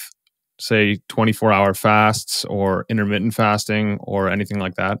with, say, 24-hour fasts or intermittent fasting or anything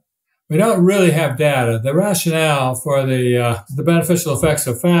like that? We don't really have data. The rationale for the beneficial effects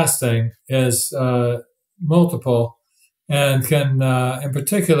of fasting is multiple, and can, in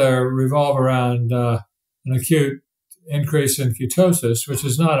particular, revolve around an acute increase in ketosis, which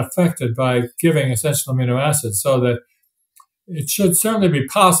is not affected by giving essential amino acids. So that it should certainly be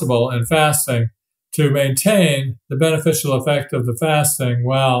possible in fasting to maintain the beneficial effect of the fasting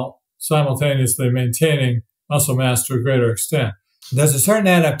while simultaneously maintaining muscle mass to a greater extent. There's a certain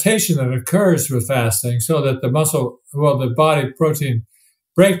adaptation that occurs with fasting so that the body protein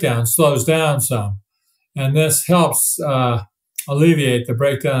breakdown slows down some. And this helps alleviate the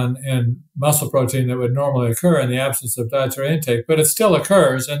breakdown in muscle protein that would normally occur in the absence of dietary intake. But it still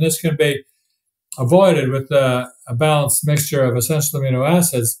occurs, and this can be avoided with a balanced mixture of essential amino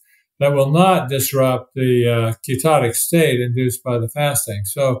acids that will not disrupt the ketotic state induced by the fasting.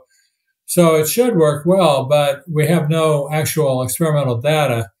 So it should work well, but we have no actual experimental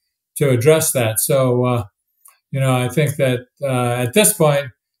data to address that. So, I think that at this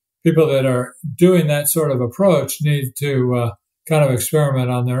point, people that are doing that sort of approach need to kind of experiment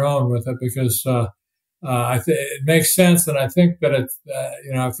on their own with it, because it makes sense, and I think that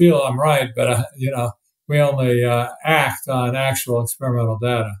I feel I'm right, but we only act on actual experimental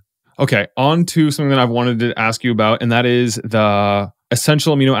data. Okay, on to something that I've wanted to ask you about, and that is the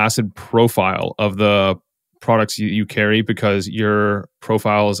essential amino acid profile of the products you carry, because your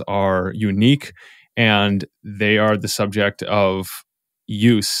profiles are unique and they are the subject of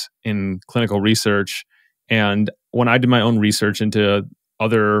use in clinical research. And when I did my own research into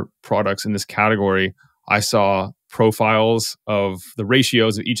other products in this category, I saw profiles of the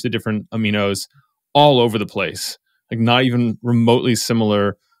ratios of each of the different aminos all over the place, like not even remotely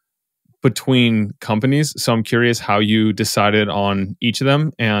similar between companies. So I'm curious how you decided on each of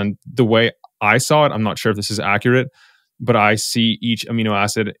them. And the way I saw it, I'm not sure if this is accurate, but I see each amino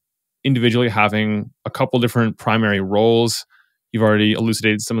acid individually having a couple different primary roles. You've already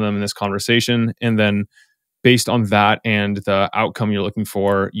elucidated some of them in this conversation. And then based on that and the outcome you're looking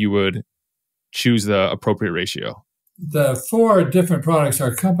for, you would choose the appropriate ratio. The 4 different products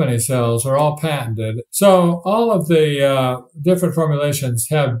our company sells are all patented. So all of the different formulations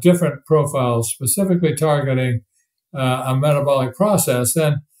have different profiles specifically targeting a metabolic process.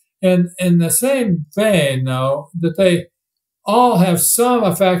 And in the same vein, though, that they all have some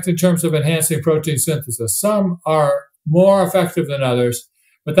effect in terms of enhancing protein synthesis. Some are more effective than others,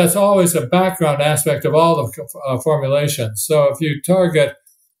 but that's always a background aspect of all the formulations. So if you target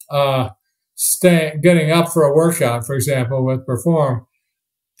getting up for a workout, for example, with Perform,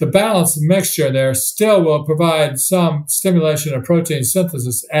 the balanced mixture there still will provide some stimulation of protein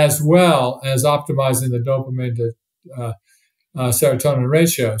synthesis as well as optimizing the dopamine to serotonin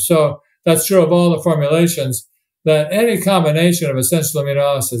ratio. So that's true of all the formulations, that any combination of essential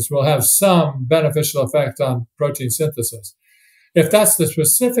amino acids will have some beneficial effect on protein synthesis. If that's the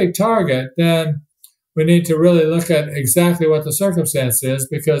specific target, then we need to really look at exactly what the circumstance is,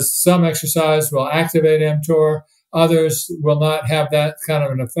 because some exercise will activate mTOR, others will not have that kind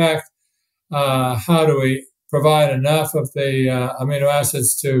of an effect. How do we provide enough of the amino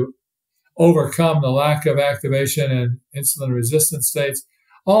acids to overcome the lack of activation in insulin resistant states?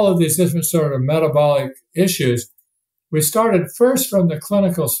 All of these different sort of metabolic issues we started first from the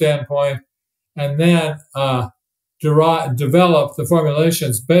clinical standpoint and then developed the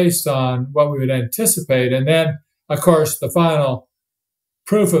formulations based on what we would anticipate. And then, of course, the final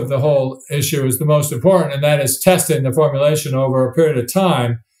proof of the whole issue is the most important, and that is testing the formulation over a period of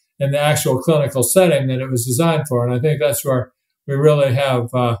time in the actual clinical setting that it was designed for. And I think that's where we really have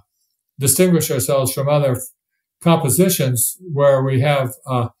distinguished ourselves from other compositions where we have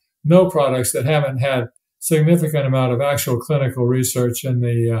no products that haven't had significant amount of actual clinical research in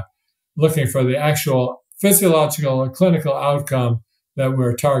the looking for the actual physiological or clinical outcome that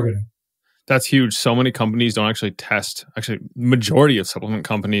we're targeting. That's huge. So many companies don't actually test. Actually, majority of supplement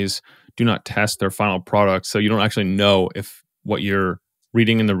companies do not test their final product. So you don't actually know if what you're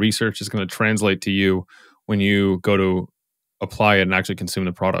reading in the research is going to translate to you when you go to apply it and actually consume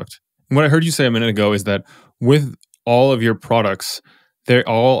the product. And what I heard you say a minute ago is that with all of your products, they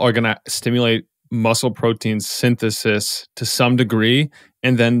all are going to stimulate muscle protein synthesis to some degree.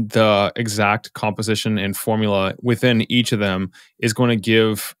 And then the exact composition and formula within each of them is going to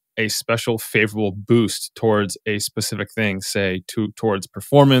give a special favorable boost towards a specific thing, say towards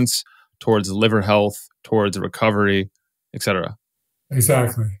performance, towards liver health, towards recovery, etc.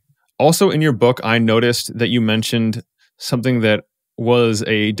 Exactly. Also in your book, I noticed that you mentioned something that was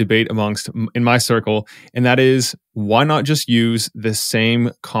a debate in my circle, and that is why not just use the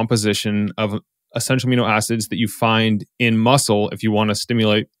same composition of essential amino acids that you find in muscle if you want to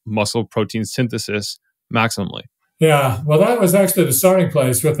stimulate muscle protein synthesis maximally? Yeah, well, that was actually the starting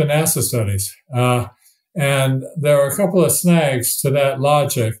place with the NASA studies. And there are a couple of snags to that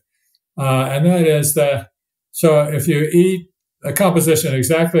logic. And that is that, so if you eat a composition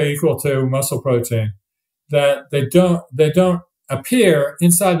exactly equal to muscle protein, that they don't appear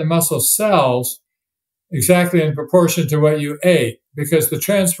inside the muscle cells exactly in proportion to what you ate, because the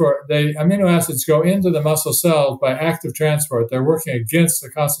amino acids go into the muscle cells by active transport. They're working against the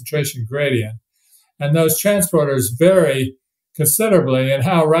concentration gradient. And those transporters vary considerably in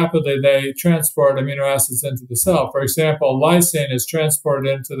how rapidly they transport amino acids into the cell. For example, lysine is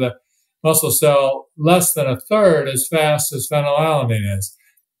transported into the muscle cell less than a third as fast as phenylalanine is.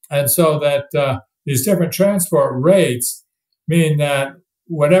 And so that these different transport rates mean that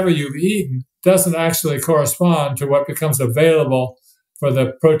whatever you've eaten doesn't actually correspond to what becomes available for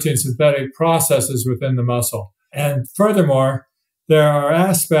the protein synthetic processes within the muscle. And furthermore, there are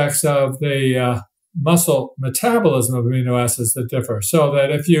aspects of the muscle metabolism of amino acids that differ. So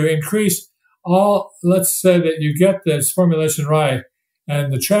that if you increase let's say that you get this formulation right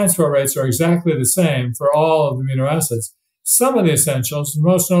and the transfer rates are exactly the same for all of the amino acids, some of the essentials,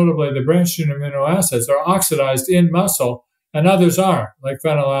 most notably the branched-chain amino acids, are oxidized in muscle and others aren't, like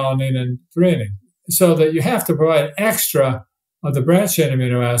phenylalanine and threonine. So that you have to provide extra of the branched-chain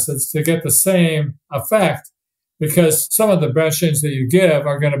amino acids to get the same effect, because some of the branched chains that you give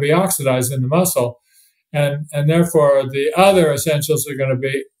are going to be oxidized in the muscle, and therefore the other essentials are going to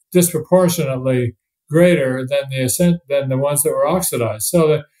be disproportionately greater than the ones that were oxidized. So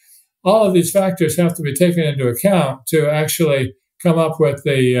that all of these factors have to be taken into account to actually come up with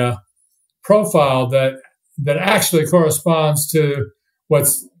the profile that actually corresponds to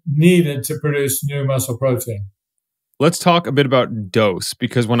what's needed to produce new muscle protein. Let's talk a bit about dose,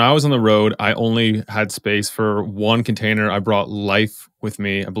 because when I was on the road, I only had space for one container. I brought Life with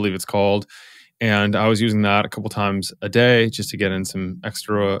me, I believe it's called, and I was using that a couple times a day just to get in some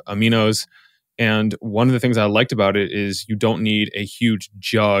extra aminos. And one of the things I liked about it is you don't need a huge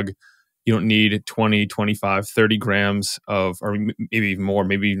jug. You don't need 20, 25, 30 grams of, or maybe even more,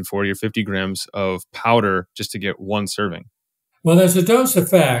 maybe even 40 or 50 grams of powder just to get one serving. Well, there's a dose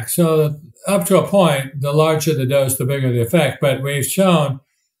effect. So up to a point, the larger the dose, the bigger the effect. But we've shown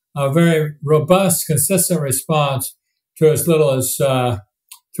a very robust, consistent response to as little as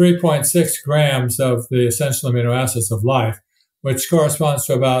 3.6 grams of the essential amino acids of Life, which corresponds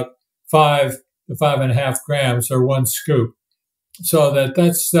to about 5 to 5.5 grams or one scoop. So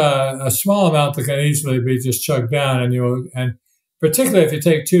that's a small amount that can easily be just chugged down, and particularly if you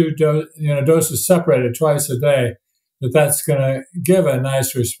take two doses separated twice a day, that's going to give a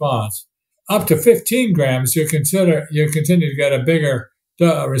nice response. Up to 15 grams, you continue to get a bigger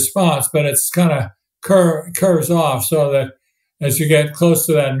response, but it's kind of curves off, so that as you get close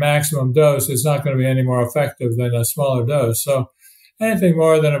to that maximum dose, it's not going to be any more effective than a smaller dose. So anything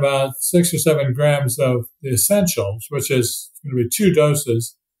more than about 6 or 7 grams of the essentials, which is going to be 2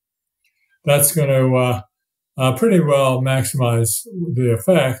 doses, that's going to pretty well maximize the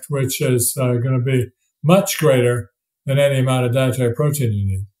effect, which is going to be much greater than any amount of dietary protein you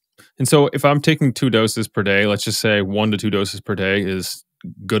need. And so if I'm taking 2 doses per day, let's just say 1 to 2 doses per day is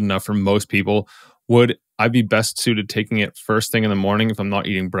good enough for most people. would I be best suited taking it first thing in the morning if I'm not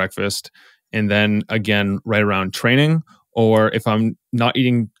eating breakfast, and then again right around training? Or if I'm not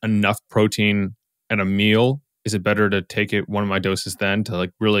eating enough protein at a meal, is it better to take it one of my doses then to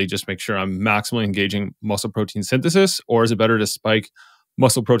like really just make sure I'm maximally engaging muscle protein synthesis? Or is it better to spike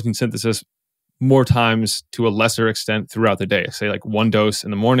muscle protein synthesis more times to a lesser extent throughout the day? Say like one dose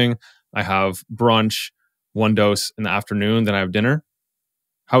in the morning, I have brunch, one dose in the afternoon, then I have dinner.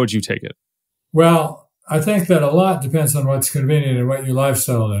 How would you take it? Well, I think that a lot depends on what's convenient and what your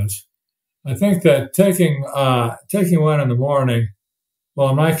lifestyle is. I think that taking one in the morning, well,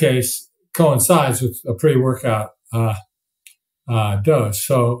 in my case, coincides with a pre-workout dose.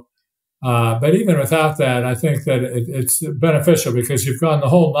 So, but even without that, I think that it's beneficial because you've gone the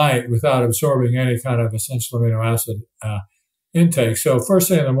whole night without absorbing any kind of essential amino acid intake. So, first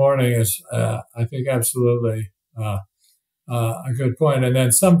thing in the morning is, I think, absolutely a good point. And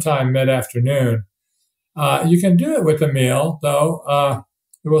then sometime mid-afternoon, you can do it with a meal, though.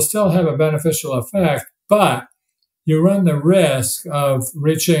 It will still have a beneficial effect, but you run the risk of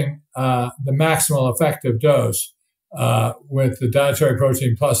reaching the maximal effective dose with the dietary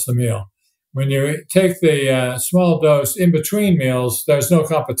protein plus the meal. When you take the small dose in between meals, there's no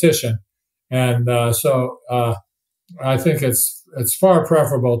competition. And so I think it's far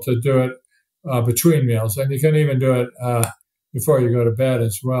preferable to do it between meals. And you can even do it before you go to bed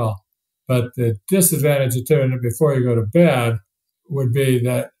as well. But the disadvantage of doing it before you go to bed would be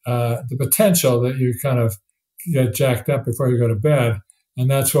that the potential that you kind of get jacked up before you go to bed.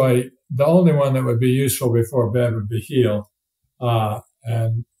 And that's why the only one that would be useful before bed would be HEAL.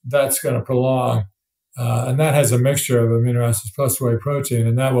 And that's going to prolong, and that has a mixture of amino acids plus whey protein,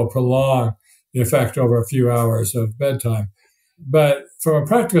 and that will prolong the effect over a few hours of bedtime. But from a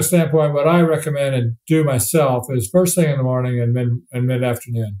practical standpoint, what I recommend and do myself is first thing in the morning and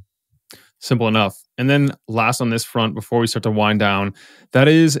mid-afternoon. Simple enough. And then last on this front, before we start to wind down, that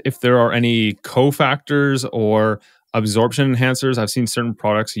is if there are any cofactors or absorption enhancers. I've seen certain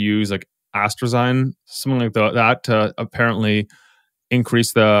products use like astrazyme, something like that to apparently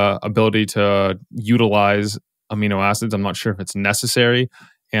increase the ability to utilize amino acids. I'm not sure if it's necessary.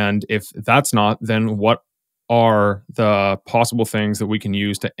 And if that's not, then what are the possible things that we can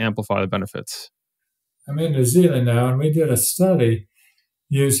use to amplify the benefits? I'm in New Zealand now, and we did a study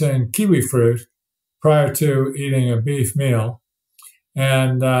using kiwi fruit prior to eating a beef meal.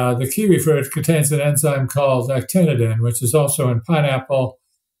 And the kiwi fruit contains an enzyme called actinidin, which is also in pineapple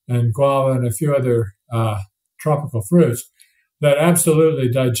and guava and a few other tropical fruits that absolutely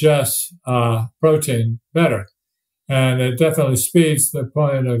digests protein better. And it definitely speeds the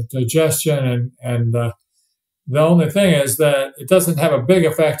point of digestion. And the only thing is that it doesn't have a big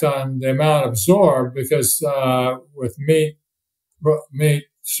effect on the amount absorbed because with meat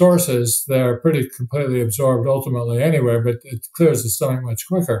sources, they're pretty completely absorbed ultimately anyway, but it clears the stomach much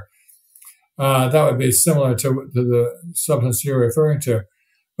quicker. That would be similar to the substance you're referring to.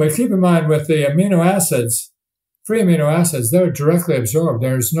 But keep in mind with the amino acids, free amino acids, they're directly absorbed.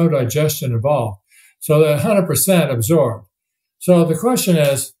 There's no digestion involved. So they're 100% absorbed. So the question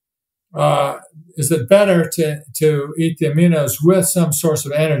is it better to eat the aminos with some source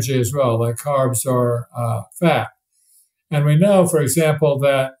of energy as well, like carbs or fat? And we know, for example,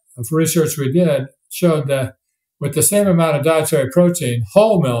 that research we did showed that with the same amount of dietary protein,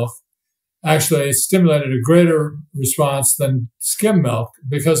 whole milk actually stimulated a greater response than skim milk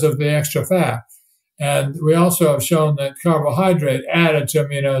because of the extra fat. And we also have shown that carbohydrate added to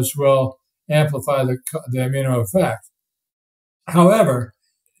aminos will amplify the amino effect. However,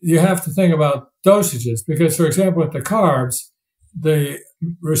 you have to think about dosages because, for example, with the carbs, the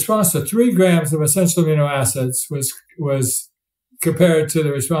response to 3 grams of essential amino acids was compared to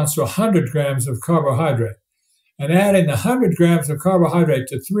the response to 100 grams of carbohydrate. And adding the 100 grams of carbohydrate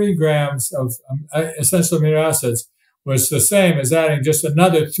to 3 grams of essential amino acids was the same as adding just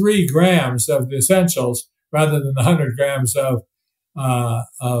another 3 grams of the essentials rather than the 100 grams of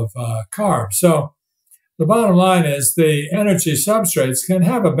carbs. So the bottom line is the energy substrates can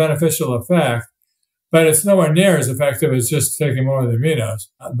have a beneficial effect, but it's nowhere near as effective as just taking more of the aminos.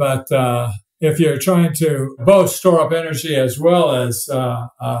 But if you're trying to both store up energy as well as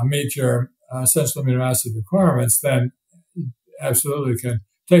meet your essential amino acid requirements, then absolutely can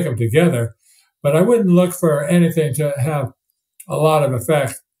take them together. But I wouldn't look for anything to have a lot of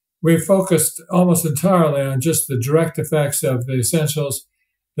effect. We focused almost entirely on just the direct effects of the essentials.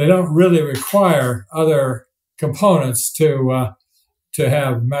 They don't really require other components to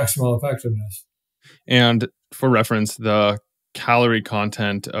have maximal effectiveness. And for reference, the calorie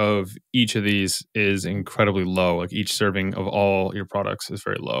content of each of these is incredibly low. Like each serving of all your products is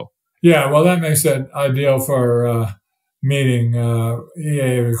very low. Yeah, well, that makes it ideal for meeting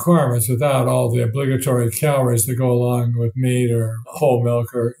EAA requirements without all the obligatory calories that go along with meat or whole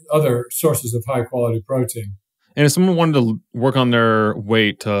milk or other sources of high quality protein. And if someone wanted to work on their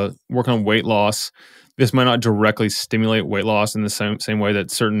weight, to work on weight loss, this might not directly stimulate weight loss in the same way that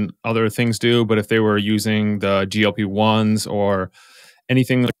certain other things do. But if they were using the GLP-1s or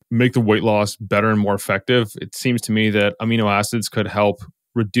anything that make the weight loss better and more effective, it seems to me that amino acids could help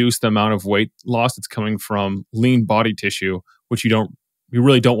reduce the amount of weight loss that's coming from lean body tissue, which you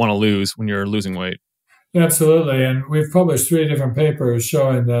really don't want to lose when you're losing weight. Absolutely. And we've published 3 different papers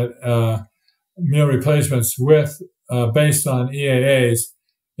showing that meal replacements based on EAAs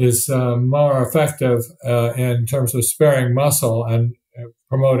is more effective in terms of sparing muscle and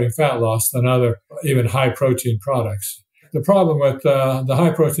promoting fat loss than other even high protein products. The problem with the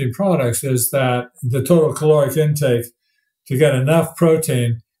high protein products is that the total caloric intake to get enough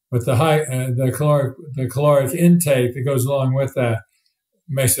protein with the caloric intake that goes along with that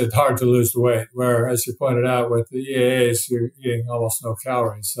makes it hard to lose the weight. Where, as you pointed out, with the EAAs, you're eating almost no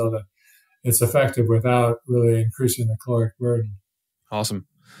calories, so that it's effective without really increasing the caloric burden. Awesome.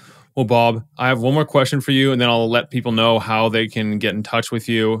 Well, Bob, I have one more question for you, and then I'll let people know how they can get in touch with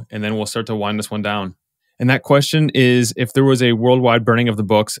you, and then we'll start to wind this one down. And that question is, if there was a worldwide burning of the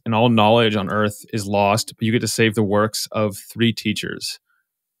books and all knowledge on earth is lost, but you get to save the works of 3 teachers,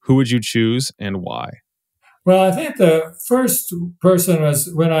 who would you choose and why? Well, I think the first person was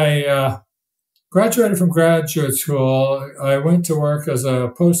when I graduated from graduate school. I went to work as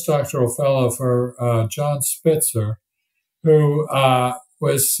a postdoctoral fellow for John Spitzer, who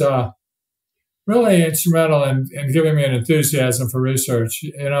was really instrumental in giving me an enthusiasm for research.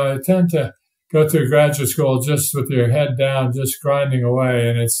 You know, I tend to go through graduate school just with your head down, just grinding away,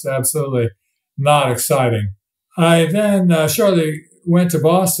 and it's absolutely not exciting. I then shortly went to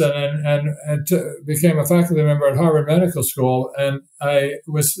Boston and became a faculty member at Harvard Medical School, and I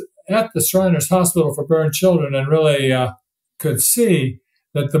was at the Shriners Hospital for Burn Children and really could see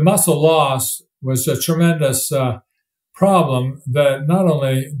that the muscle loss was a tremendous problem that not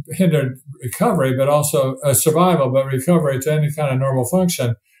only hindered recovery, but also survival, but recovery to any kind of normal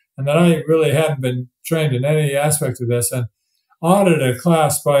function. And that I really hadn't been trained in any aspect of this. And audited a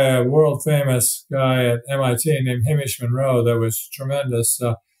class by a world famous guy at MIT named Hamish Monroe that was tremendous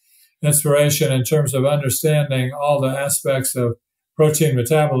inspiration in terms of understanding all the aspects of protein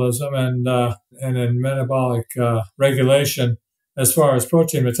metabolism and in metabolic regulation as far as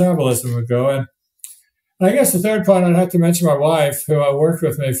protein metabolism would go. And I guess the third point, I'd have to mention my wife, who worked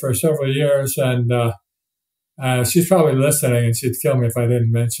with me for several years, and she's probably listening, and she'd kill me if I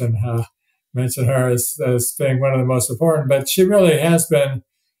didn't mention her as being one of the most important. But she really has been,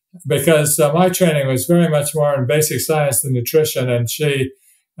 because my training was very much more in basic science than nutrition, and she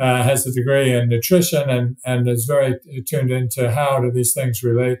has a degree in nutrition and is very tuned into how do these things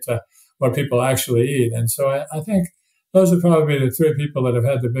relate to what people actually eat. And so I think those would probably be the 3 people that have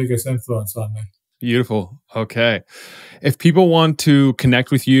had the biggest influence on me. Beautiful. Okay. If people want to connect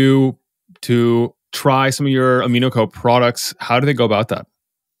with you to try some of your AminoCo products, how do they go about that?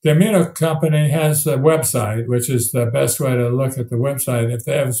 The Amino company has a website, which is the best way to look at the website. If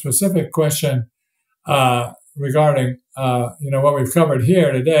they have a specific question regarding what we've covered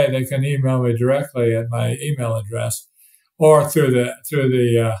here today, they can email me directly at my email address or through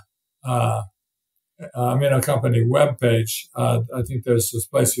the Amino company webpage. I think there's this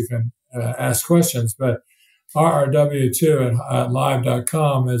place you can ask questions, but rrw2 at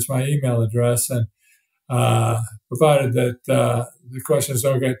live.com is my email address. And provided that the questions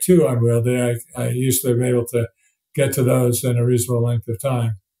don't get too unwieldy, I usually am able to get to those in a reasonable length of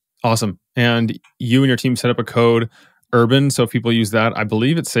time. Awesome. And you and your team set up a code, Urban. So if people use that, I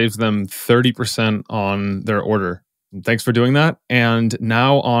believe it saves them 30% on their order. Thanks for doing that. And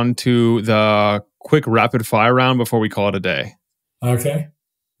now on to the quick rapid fire round before we call it a day. Okay.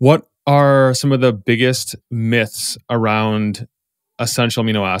 What are some of the biggest myths around essential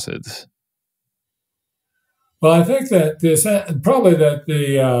amino acids? Well, I think that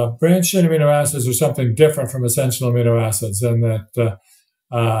the branched chain amino acids are something different from essential amino acids, and that,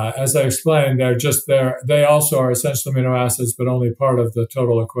 as I explained, they also are essential amino acids, but only part of the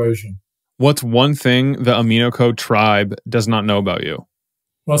total equation. What's one thing the AminoCo tribe does not know about you?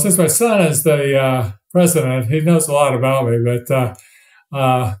 Well, since my son is the president, he knows a lot about me, but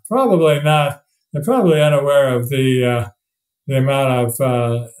probably not. They're probably unaware of the amount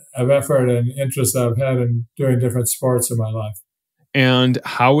of effort and interest I've had in doing different sports in my life. And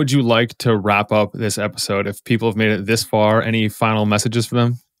how would you like to wrap up this episode? If people have made it this far, any final messages for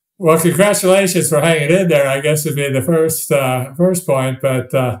them? Well, congratulations for hanging in there, I guess would be the first point.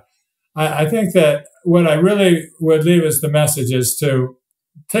 But I think that what I really would leave as the message is to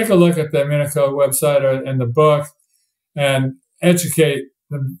take a look at the AminoCo website and the book and educate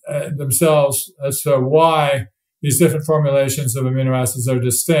themselves as to why these different formulations of amino acids are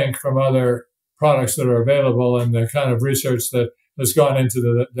distinct from other products that are available and the kind of research that has gone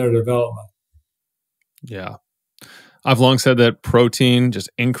into their development. Yeah. I've long said that protein, just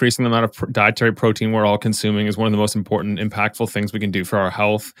increasing the amount of dietary protein we're all consuming, is one of the most important, impactful things we can do for our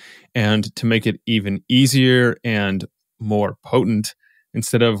health. And to make it even easier and more potent,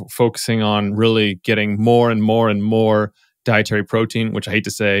 instead of focusing on really getting more and more and more dietary protein, which I hate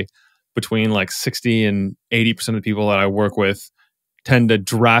to say, between like 60 and 80% of the people that I work with tend to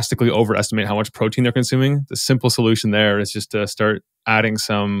drastically overestimate how much protein they're consuming. The simple solution there is just to start adding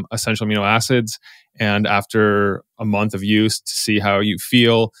some essential amino acids. And after a month of use, to see how you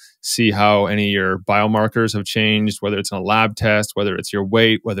feel, see how any of your biomarkers have changed, whether it's in a lab test, whether it's your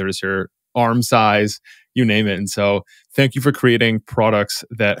weight, whether it's your arm size, you name it. And so thank you for creating products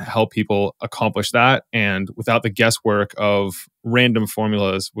that help people accomplish that. And without the guesswork of random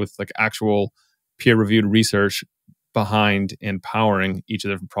formulas, with like actual peer-reviewed research behind and powering each of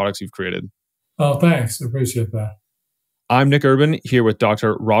the different products you've created. Oh, thanks. I appreciate that. I'm Nick Urban, here with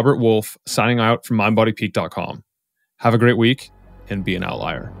Dr. Robert Wolfe, signing out from MindBodyPeak.com. Have a great week and be an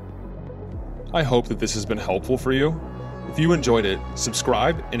outlier. I hope that this has been helpful for you. If you enjoyed it,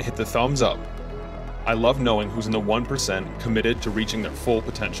 subscribe and hit the thumbs up. I love knowing who's in the 1% committed to reaching their full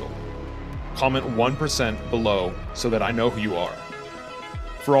potential. Comment 1% below so that I know who you are.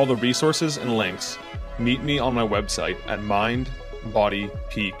 For all the resources and links, meet me on my website at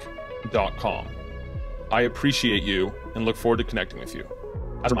mindbodypeak.com. I appreciate you and look forward to connecting with you.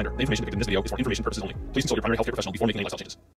 As a reminder, the information depicted in this video is for information purposes only. Please consult your primary healthcare professional before making any lifestyle changes.